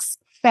and looks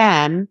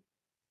femme,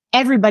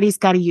 everybody's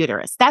got a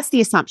uterus. That's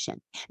the assumption.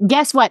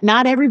 Guess what?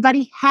 Not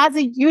everybody has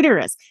a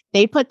uterus.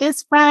 They put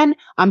this friend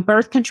on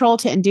birth control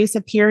to induce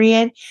a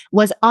period,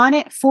 was on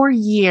it for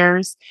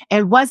years.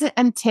 It wasn't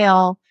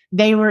until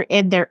they were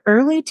in their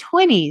early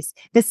 20s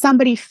that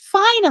somebody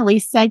finally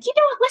said, you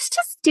know what, let's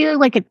just do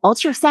like an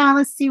ultrasound.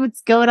 Let's see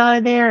what's going on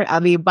in there. I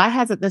mean, why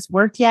hasn't this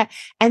worked yet?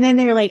 And then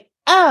they're like,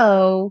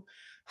 oh,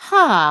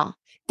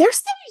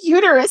 there's no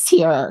uterus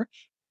here.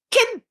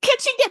 Can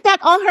she get back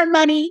all her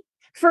money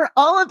for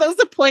all of those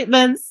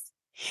appointments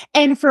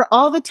and for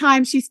all the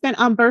time she spent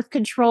on birth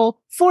control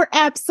for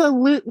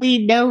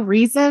absolutely no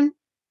reason?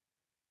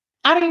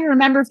 I don't even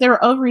remember if there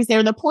were ovaries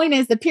there. The point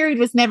is, the period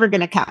was never going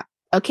to come.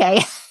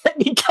 Okay.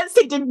 Because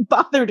they didn't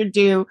bother to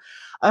do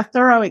a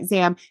thorough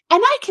exam.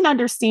 And I can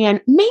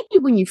understand, maybe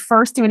when you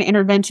first do an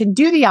intervention,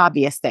 do the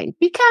obvious thing,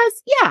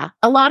 because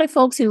a lot of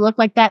folks who look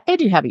like that, they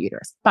do have a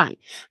uterus. Fine.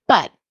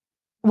 But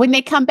when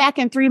they come back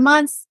in 3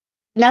 months,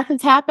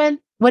 nothing's happened.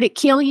 Would it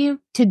kill you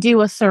to do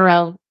a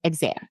thorough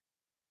exam?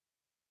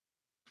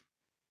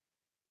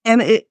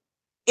 And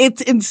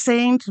it's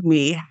insane to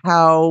me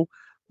how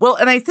well,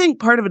 and I think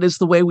part of it is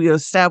the way we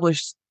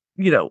establish,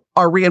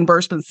 our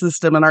reimbursement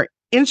system and our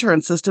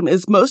insurance system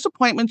is most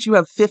appointments you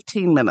have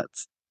 15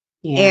 minutes.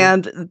 Yeah.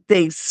 And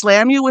they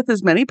slam you with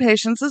as many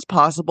patients as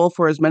possible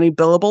for as many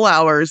billable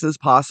hours as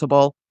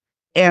possible.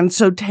 And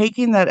so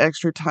taking that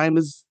extra time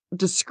is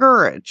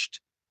discouraged,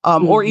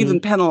 or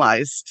even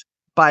penalized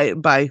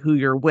by who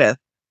you're with.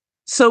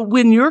 So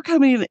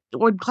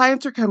when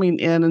clients are coming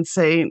in and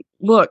saying,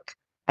 look,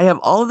 I have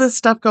all of this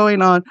stuff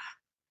going on,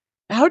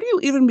 how do you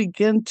even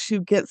begin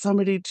to get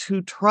somebody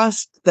to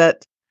trust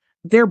that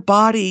their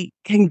body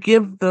can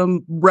give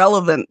them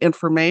relevant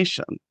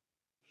information?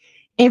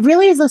 It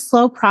really is a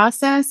slow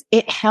process.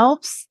 It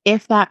helps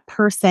if that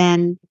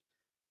person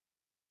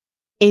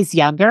is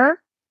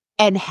younger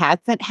and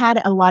hasn't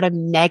had a lot of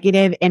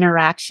negative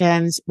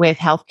interactions with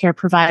healthcare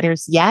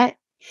providers yet.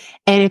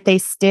 And if they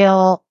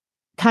still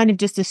kind of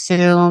just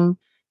assume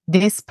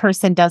this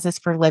person does this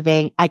for a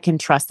living, I can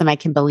trust them, I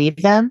can believe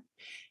them.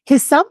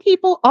 Because some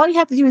people, all you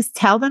have to do is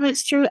tell them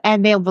it's true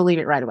and they'll believe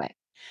it right away.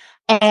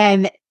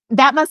 And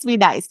that must be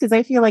nice, because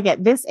I feel like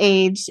at this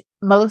age,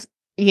 most,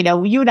 you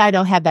and I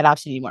don't have that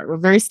option anymore. We're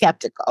very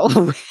skeptical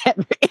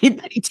whenever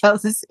anybody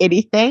tells us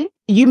anything.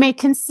 You may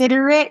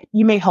consider it,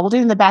 you may hold it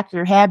in the back of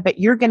your head, but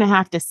you're going to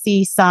have to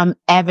see some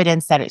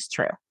evidence that it's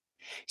true.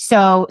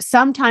 So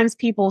sometimes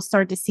people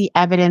start to see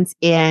evidence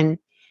in,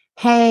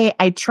 hey,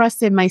 I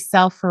trusted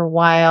myself for a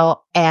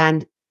while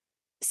and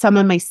some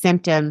of my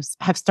symptoms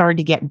have started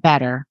to get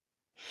better.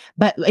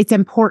 But it's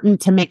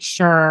important to make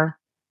sure,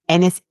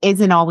 and this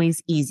isn't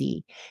always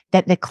easy,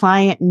 that the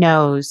client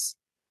knows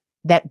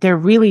that there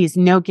really is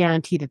no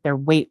guarantee that their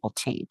weight will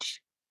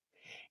change,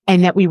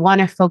 and that we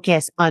want to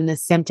focus on the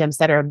symptoms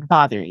that are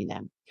bothering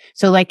them.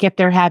 So like if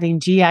they're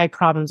having GI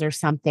problems or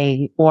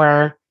something,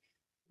 or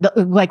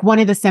like one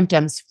of the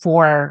symptoms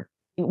for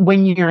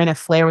when you're in a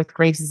flare with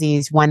Graves'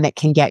 disease, one that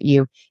can get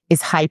you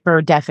is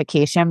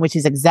hyperdefecation, which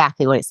is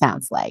exactly what it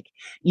sounds like.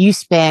 You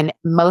spend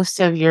most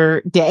of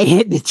your day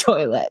in the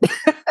toilet.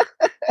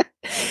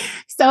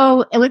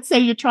 So let's say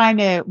you're trying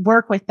to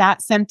work with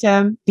that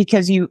symptom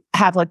because you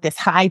have like this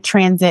high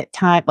transit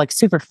time, like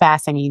super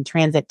fast,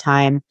 transit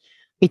time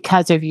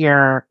because of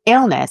your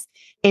illness.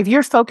 If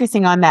you're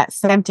focusing on that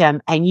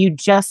symptom and you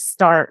just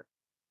start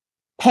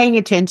paying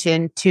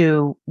attention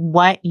to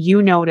what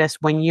you notice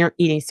when you're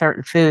eating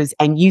certain foods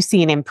and you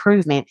see an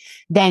improvement,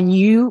 then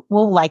you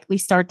will likely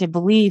start to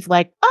believe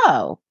like,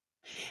 oh,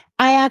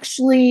 I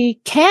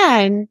actually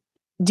can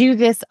do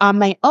this on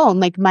my own.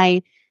 Like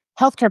my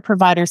healthcare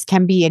providers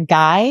can be a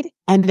guide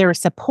and they're a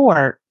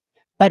support,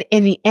 but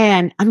in the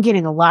end, I'm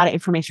getting a lot of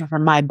information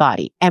from my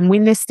body. And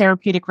when this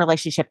therapeutic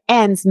relationship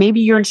ends, maybe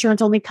your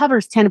insurance only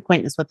covers 10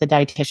 appointments with the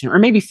dietitian, or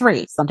maybe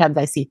 3. Sometimes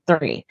I see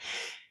 3.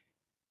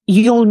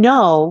 You'll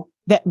know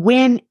that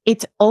when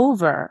it's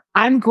over,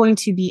 I'm going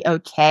to be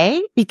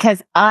okay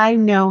because I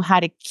know how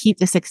to keep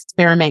this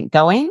experiment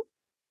going.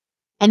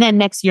 And then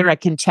next year I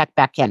can check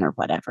back in or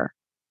whatever.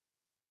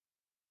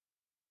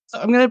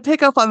 So I'm going to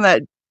pick up on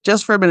that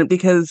just for a minute,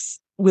 because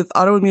with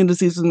autoimmune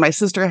diseases, my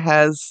sister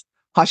has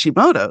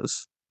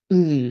Hashimoto's.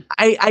 Mm.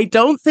 I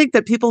don't think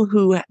that people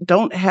who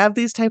don't have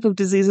these type of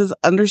diseases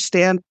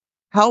understand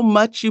how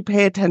much you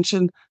pay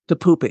attention to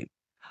pooping.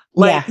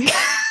 Like, Yeah.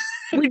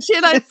 when she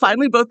and I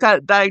finally both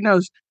got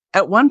diagnosed,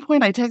 at one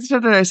point I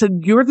texted her and I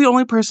said, "You're the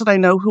only person I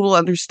know who will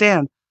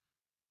understand.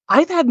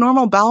 I've had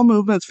normal bowel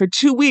movements for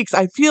 2 weeks.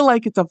 I feel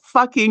like it's a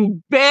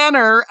fucking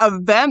banner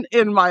event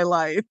in my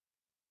life."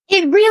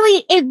 It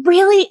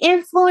really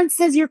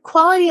influences your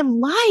quality of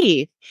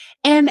life.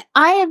 And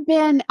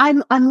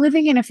I'm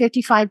living in a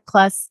 55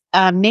 plus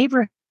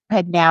neighborhood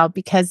now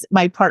because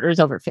my partner is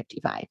over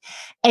 55.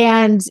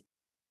 And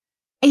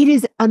it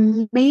is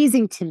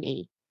amazing to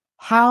me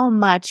how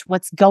much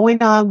what's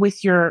going on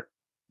with your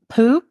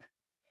poop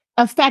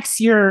affects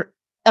your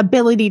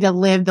ability to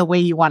live the way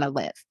you want to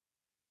live.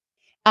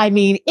 I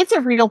mean, it's a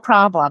real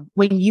problem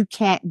when you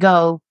can't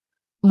go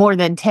more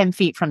than 10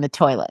 feet from the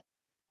toilet.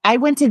 I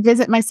went to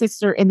visit my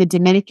sister in the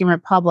Dominican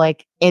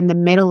Republic in the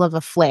middle of a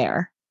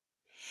flare.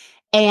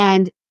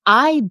 And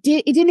it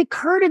didn't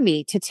occur to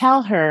me to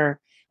tell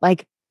her,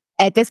 like,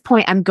 at this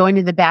point, I'm going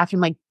to the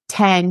bathroom like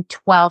 10,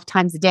 12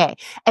 times a day.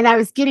 And I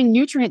was getting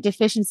nutrient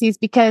deficiencies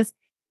because,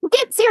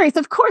 get serious,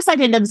 of course I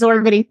didn't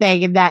absorb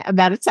anything in that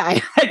amount of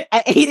time.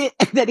 I ate it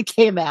and then it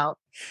came out.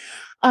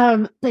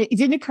 But it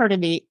didn't occur to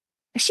me.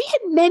 She had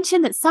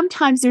mentioned that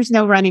sometimes there's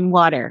no running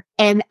water,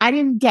 and I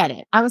didn't get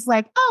it. I was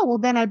like, oh, well,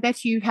 then I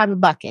bet you have a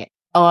bucket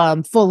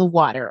full of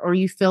water, or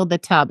you filled the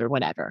tub or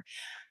whatever.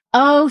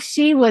 Oh,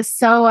 she was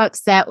so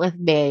upset with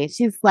me.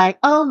 She's like,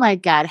 oh my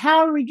God,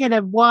 how are we going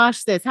to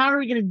wash this? How are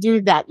we going to do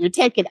that? You're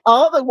taking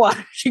all the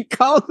water. She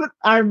called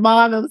our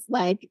mom and was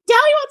like,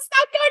 Dalia won't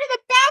stop going to the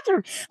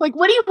bathroom. Like,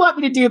 what do you want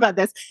me to do about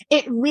this?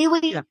 It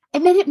really,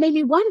 and then it made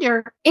me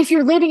wonder if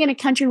you're living in a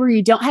country where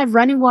you don't have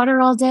running water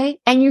all day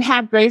and you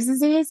have Graves'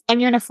 disease and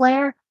you're in a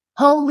flare,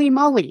 holy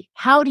moly,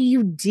 how do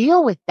you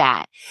deal with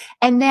that?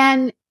 And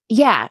then,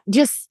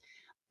 just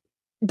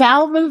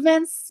bowel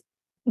movements,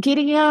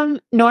 getting them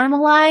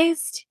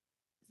normalized,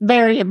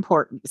 very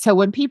important. So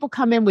when people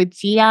come in with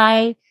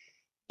GI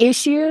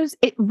issues,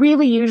 it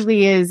really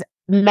usually is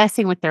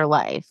messing with their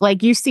life.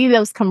 Like, you see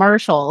those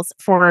commercials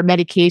for a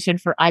medication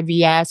for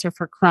IBS or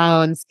for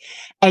Crohn's,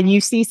 and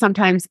you see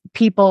sometimes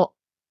people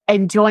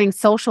enjoying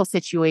social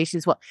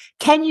situations. Well,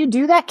 can you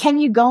do that? Can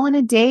you go on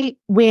a date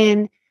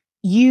when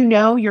you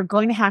know you're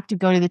going to have to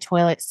go to the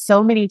toilet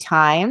so many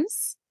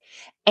times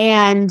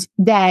and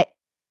that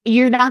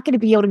you're not going to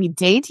be able to be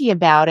dainty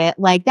about it?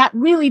 Like, that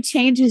really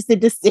changes the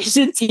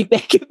decisions you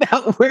make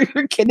about where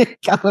you're going to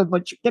go and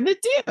what you're going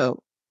to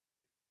do.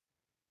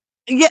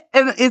 Yeah,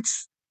 and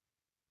it's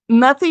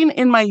nothing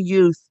in my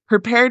youth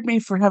prepared me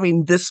for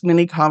having this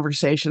many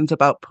conversations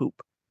about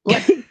poop.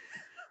 Like,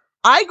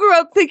 I grew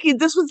up thinking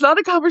this was not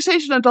a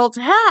conversation adults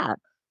had.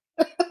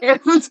 And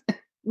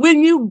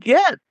when you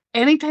get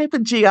any type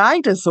of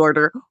GI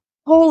disorder,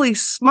 holy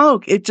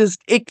smoke, it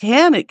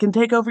can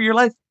take over your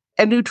life.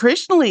 And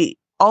nutritionally,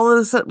 all of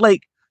a sudden,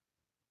 like,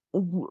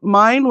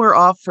 mine were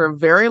off for a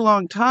very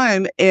long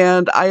time,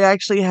 and I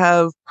actually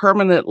have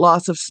permanent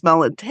loss of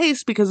smell and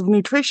taste because of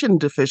nutrition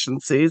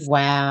deficiencies.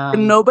 Wow.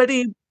 And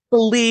nobody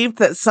believed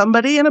that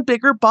somebody in a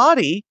bigger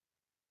body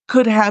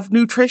could have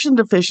nutrition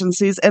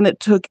deficiencies, and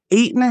it took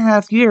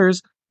 8.5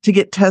 years to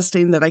get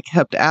testing that I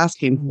kept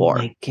asking for.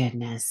 Oh my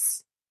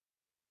goodness.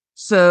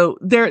 So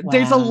there's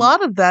a Wow.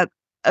 lot of that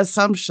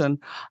assumption.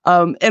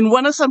 And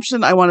one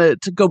assumption I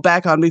wanted to go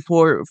back on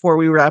before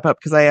we wrap up,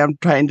 because I am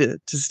trying to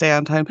stay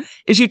on time,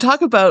 is you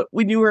talk about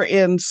when you were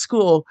in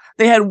school,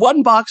 they had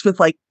one box with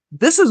like,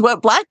 this is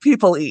what Black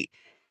people eat.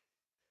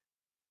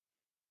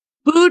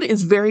 Food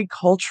is very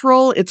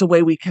cultural. It's a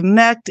way we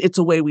connect. It's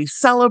a way we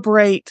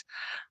celebrate.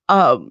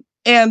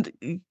 And,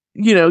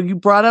 you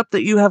brought up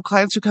that you have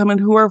clients who come in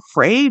who are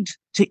afraid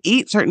to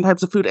eat certain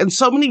types of food. And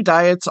so many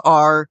diets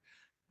are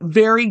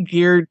very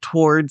geared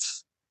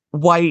towards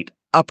white,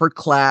 upper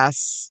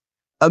class,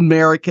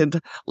 American.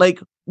 Like,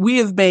 we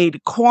have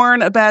made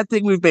corn a bad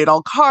thing. We've made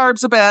all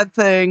carbs a bad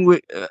thing.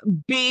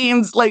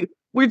 Beans, like,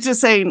 we're just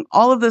saying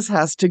all of this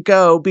has to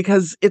go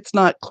because it's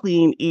not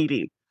clean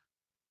eating.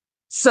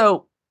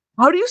 So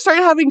how do you start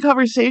having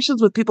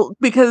conversations with people?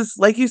 Because,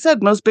 like you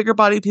said, most bigger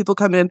body people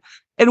come in,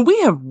 and we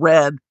have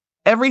read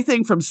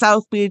everything from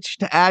South Beach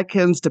to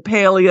Atkins to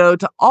paleo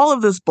to all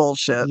of this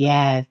bullshit.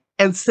 Yeah.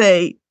 And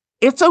say,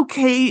 it's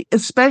okay,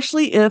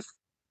 especially if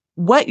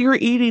what you're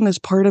eating is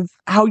part of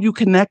how you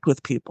connect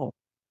with people.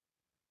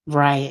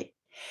 Right.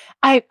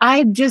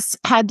 I just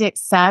had to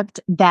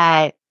accept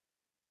that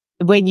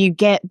when you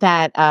get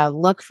that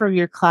look from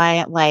your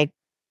client, like,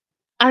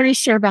 are you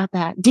sure about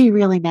that? Do you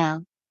really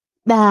know?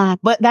 Nah,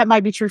 but that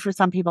might be true for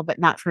some people, but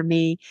not for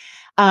me.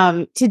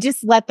 To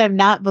just let them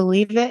not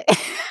believe it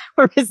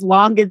for as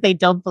long as they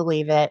don't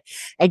believe it,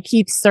 and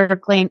keep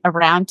circling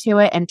around to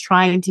it and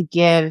trying to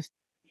give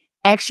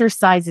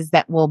exercises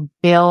that will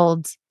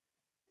build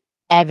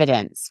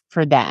evidence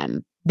for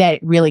them that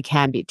it really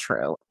can be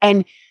true.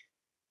 And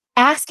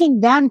asking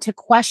them to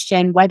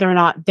question whether or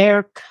not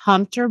they're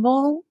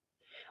comfortable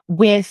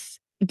with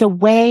the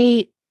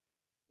way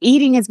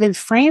eating has been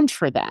framed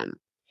for them.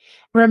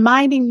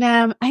 reminding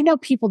them, I know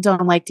people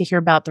don't like to hear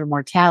about their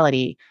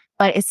mortality,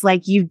 but it's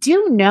like, you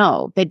do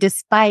know that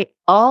despite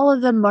all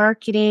of the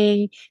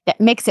marketing that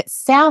makes it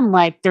sound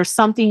like there's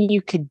something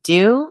you could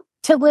do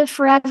to live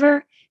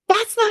forever,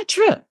 that's not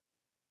true.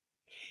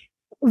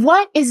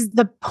 What is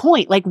the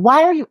point? Like,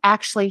 why are you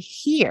actually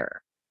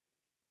here?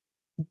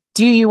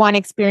 Do you want to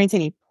experience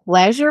any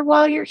pleasure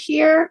while you're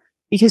here?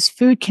 Because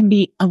food can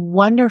be a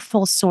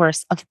wonderful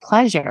source of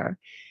pleasure.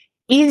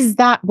 Is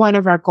that one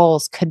of our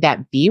goals? Could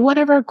that be one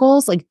of our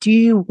goals? Like, do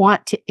you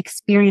want to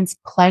experience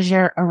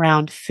pleasure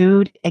around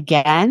food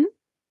again?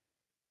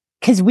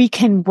 Because we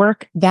can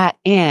work that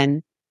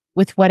in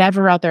with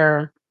whatever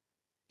other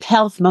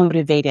health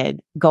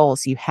motivated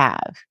goals you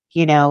have,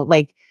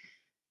 like,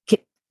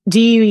 do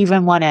you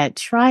even want to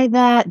try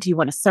that? Do you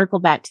want to circle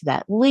back to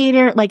that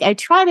later? Like, I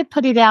try to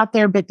put it out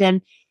there, but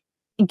then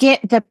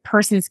get the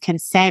person's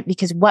consent,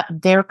 because what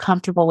they're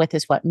comfortable with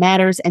is what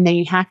matters. And then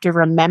you have to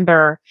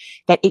remember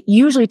that it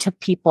usually took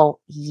people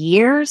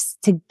years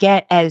to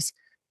get as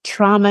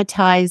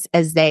traumatized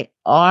as they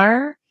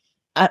are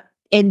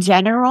in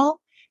general.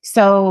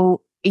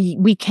 So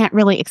we can't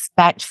really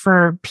expect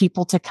for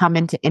people to come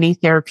into any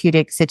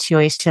therapeutic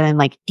situation and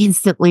like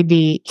instantly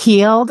be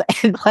healed.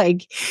 And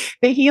like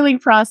the healing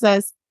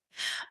process,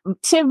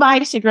 to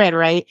my chagrin,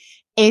 right?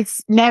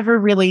 It's never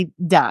really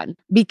done,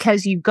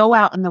 because you go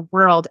out in the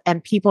world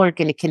and people are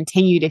going to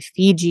continue to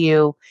feed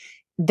you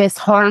this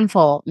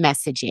harmful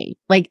messaging.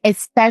 Like,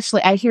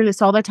 especially, I hear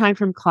this all the time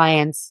from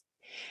clients,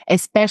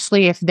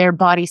 especially if their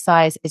body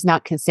size is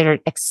not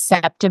considered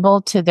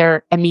acceptable to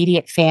their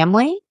immediate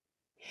family,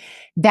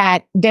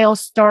 that they'll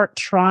start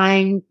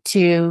trying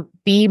to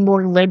be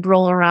more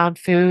liberal around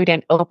food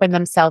and open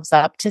themselves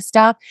up to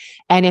stuff.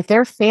 And if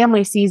their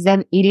family sees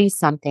them eating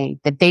something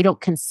that they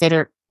don't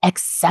consider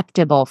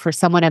acceptable for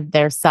someone of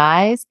their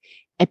size,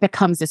 it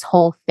becomes this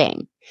whole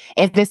thing.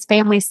 If this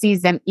family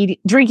sees them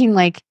drinking,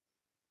 like,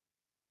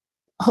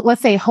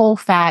 let's say, whole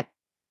fat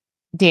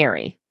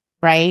dairy,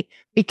 right?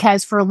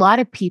 Because for a lot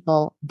of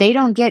people, they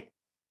don't get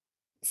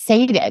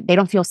sated. They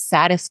don't feel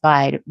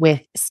satisfied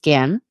with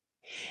skim.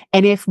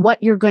 And if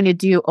what you're going to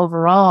do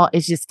overall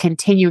is just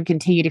continue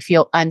to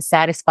feel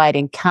unsatisfied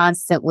and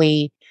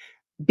constantly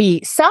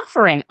be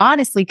suffering,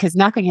 honestly, because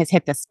nothing has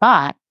hit the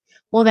spot,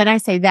 well, then I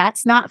say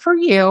that's not for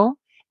you.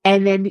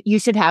 And then you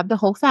should have the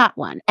whole fat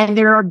one. And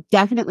there are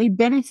definitely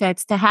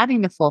benefits to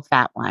having the full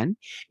fat one.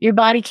 Your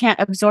body can't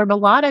absorb a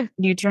lot of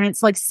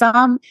nutrients. Like,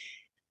 some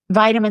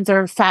vitamins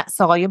are fat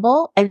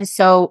soluble. And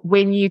so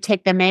when you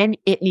take them in,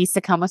 it needs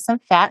to come with some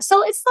fat.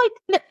 So it's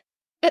like,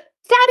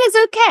 fat is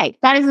okay.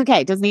 Fat is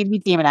okay. It doesn't need to be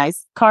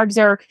demonized.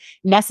 Carbs are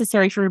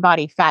necessary for your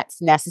body.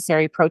 Fat's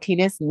necessary.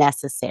 Protein is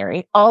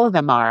necessary. All of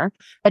them are.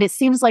 But it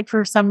seems like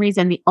for some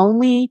reason, the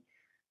only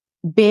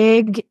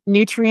big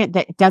nutrient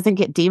that doesn't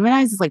get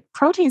demonized is like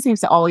protein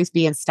seems to always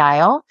be in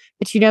style.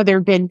 But there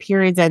have been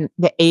periods in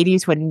the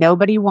 80s when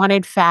nobody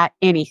wanted fat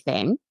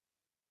anything.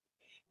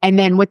 And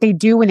then what they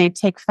do when they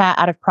take fat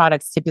out of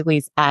products typically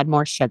is add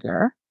more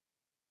sugar,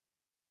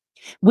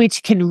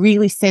 which can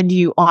really send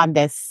you on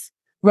this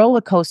roller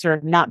coaster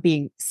of not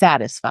being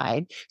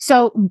satisfied.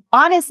 So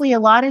honestly, a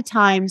lot of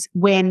times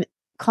when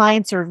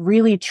clients are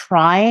really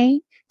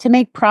trying to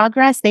make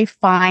progress, they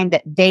find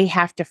that they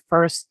have to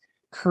first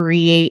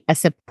create a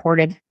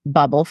supportive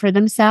bubble for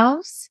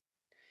themselves,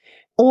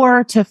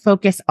 or to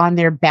focus on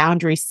their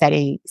boundary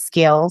setting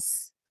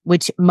skills,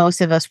 which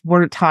most of us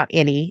weren't taught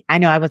any. I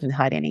know I wasn't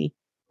taught any.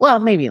 Well,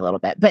 maybe a little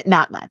bit, but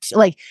not much.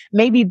 Like,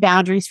 maybe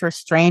boundaries for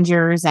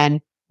strangers and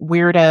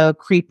weirdo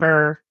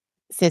creeper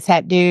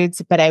cishet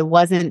dudes, but I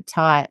wasn't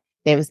taught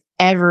that it was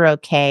ever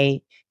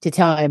okay to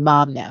tell my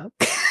mom no.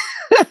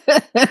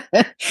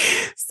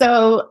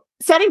 So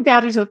setting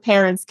boundaries with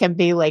parents can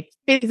be like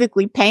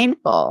physically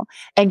painful,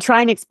 and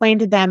trying to explain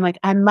to them, like,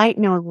 I might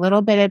know a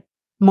little bit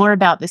more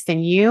about this than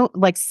you.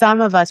 Like, some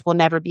of us will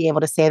never be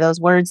able to say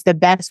those words. The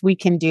best we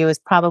can do is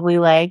probably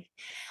like,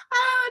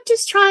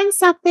 just trying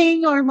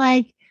something, or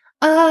like,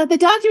 the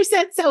doctor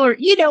said so, or,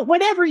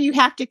 whatever you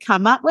have to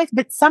come up with.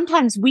 But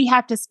sometimes we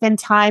have to spend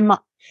time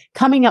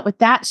coming up with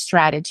that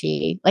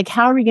strategy. Like,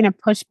 how are we going to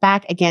push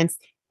back against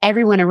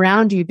everyone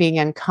around you being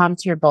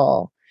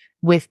uncomfortable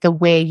with the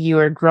way you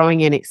are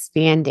growing and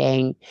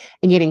expanding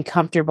and getting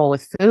comfortable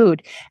with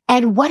food?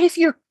 And what if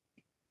you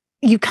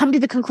come to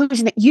the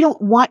conclusion that you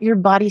don't want your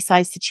body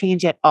size to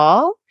change at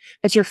all,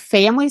 but your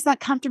family's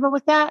not comfortable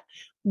with that?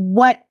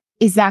 What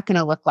is that going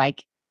to look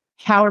like?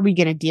 How are we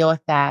going to deal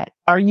with that?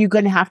 Are you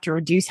going to have to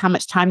reduce how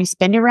much time you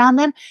spend around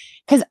them?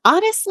 Because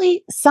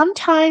honestly,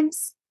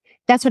 sometimes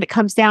that's what it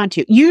comes down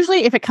to.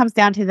 Usually, if it comes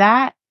down to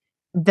that,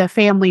 the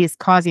family is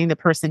causing the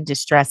person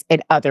distress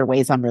in other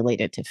ways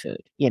unrelated to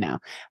food,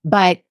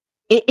 but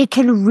it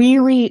can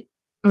really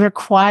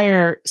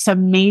require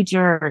some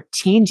major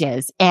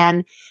changes.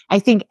 And I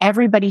think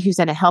everybody who's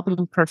in a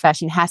helping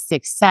profession has to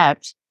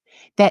accept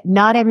that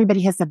not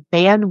everybody has the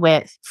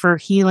bandwidth for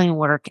healing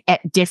work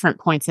at different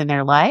points in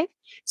their life.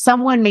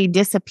 Someone may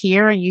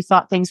disappear and you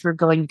thought things were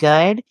going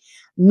good.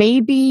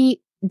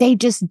 Maybe they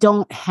just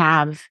don't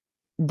have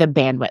the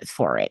bandwidth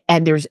for it.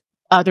 And there's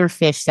other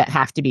fish that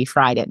have to be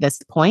fried at this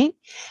point.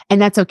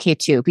 And that's okay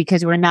too,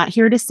 because we're not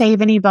here to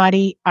save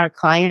anybody. Our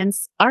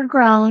clients are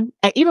grown.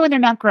 Even when they're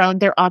not grown,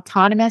 they're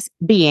autonomous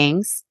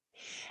beings.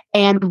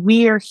 And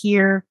we are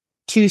here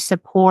to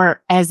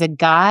support as a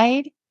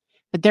guide,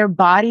 but their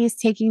body is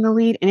taking the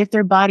lead. And if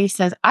their body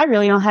says, I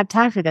really don't have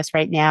time for this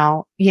right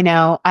now,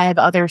 I have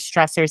other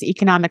stressors,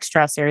 economic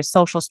stressors,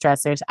 social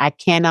stressors, I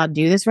cannot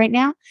do this right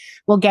now.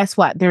 Well, guess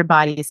what? Their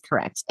body is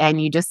correct.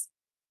 And you just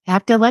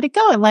have to let it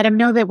go and let them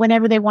know that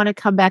whenever they want to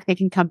come back, they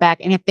can come back.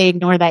 And if they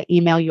ignore that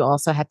email, you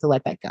also have to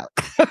let that go.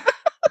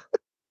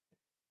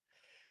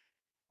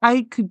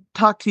 I could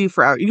talk to you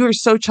for hours. You are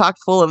so chock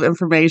full of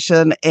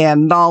information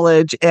and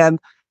knowledge, and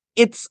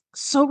it's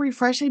so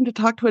refreshing to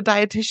talk to a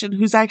dietitian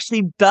who's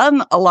actually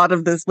done a lot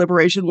of this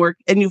liberation work,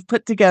 and you've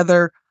put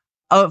together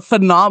a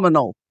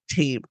phenomenal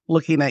team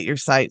looking at your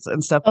sites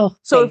and stuff. Oh,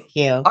 so thank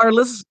you.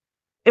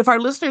 If our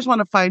listeners want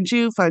to find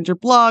you, find your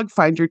blog,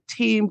 find your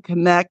team,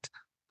 connect,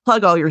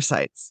 plug all your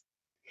sites.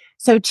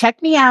 So check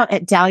me out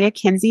at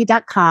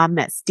daliakinsey.com.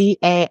 That's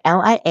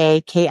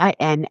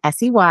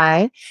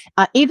DALIAKINSEY.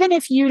 Even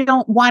if you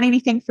don't want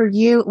anything for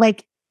you,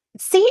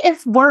 see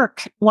if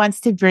work wants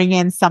to bring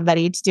in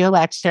somebody to do a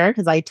lecture,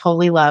 because I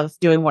totally love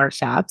doing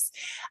workshops.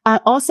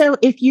 Also,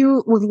 if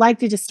you would like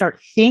to just start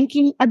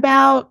thinking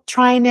about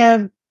trying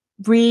to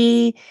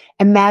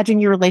reimagine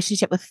your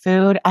relationship with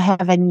food, I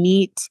have a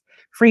neat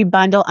free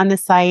bundle on the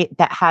site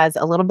that has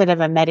a little bit of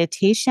a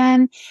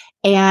meditation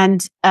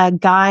and a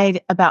guide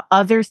about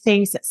other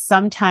things that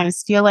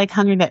sometimes feel like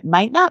hunger that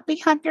might not be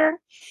hunger,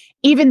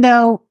 even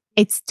though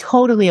it's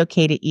totally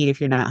okay to eat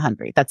if you're not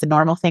hungry. That's a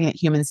normal thing that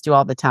humans do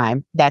all the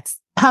time.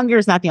 Hunger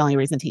is not the only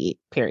reason to eat,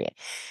 period.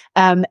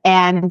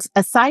 And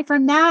aside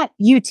from that,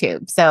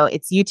 YouTube. So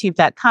it's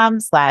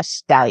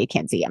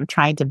youtube.com/DaliaKinsey. I'm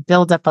trying to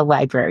build up a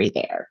library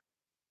there.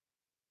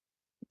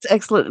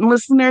 Excellent. And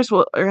listeners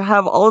will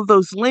have all of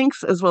those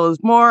links as well as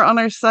more on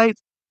our site.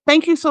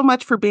 Thank you so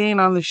much for being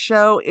on the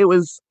show. It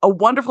was a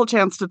wonderful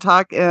chance to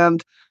talk.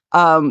 And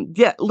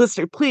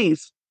listener,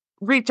 please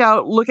reach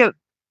out, look at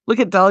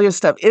Dalia's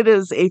stuff. It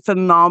is a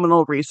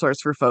phenomenal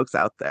resource for folks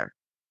out there.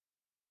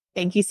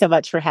 Thank you so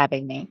much for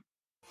having me.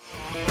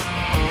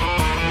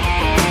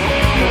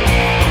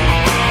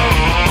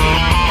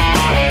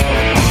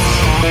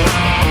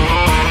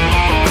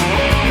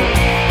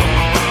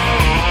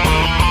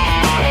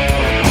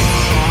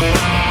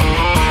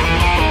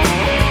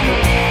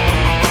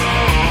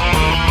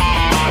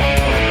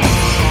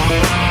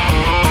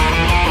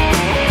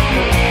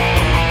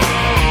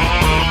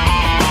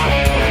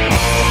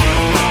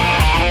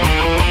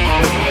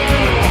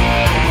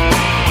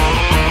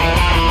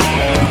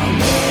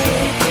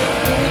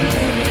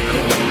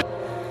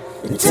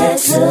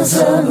 Texas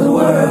of the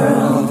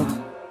world.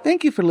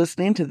 Thank you for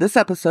listening to this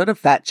episode of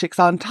Fat Chicks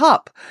on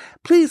Top.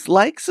 Please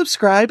like,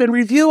 subscribe, and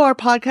review our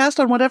podcast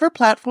on whatever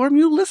platform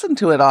you listen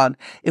to it on.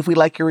 If we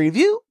like your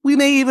review, we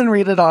may even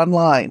read it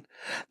online.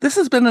 This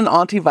has been an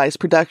Auntie Vice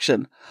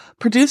production.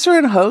 Producer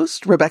and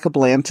host, Rebecca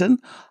Blanton.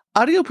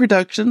 Audio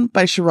production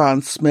by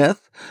Sharon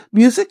Smith.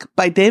 Music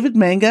by David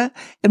Manga.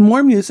 And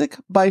more music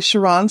by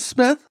Sharon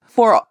Smith.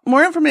 For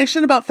more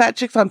information about Fat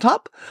Chicks on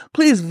Top,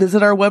 please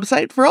visit our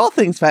website for all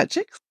things Fat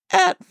Chicks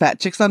at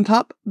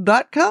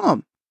fatchicksontop.com.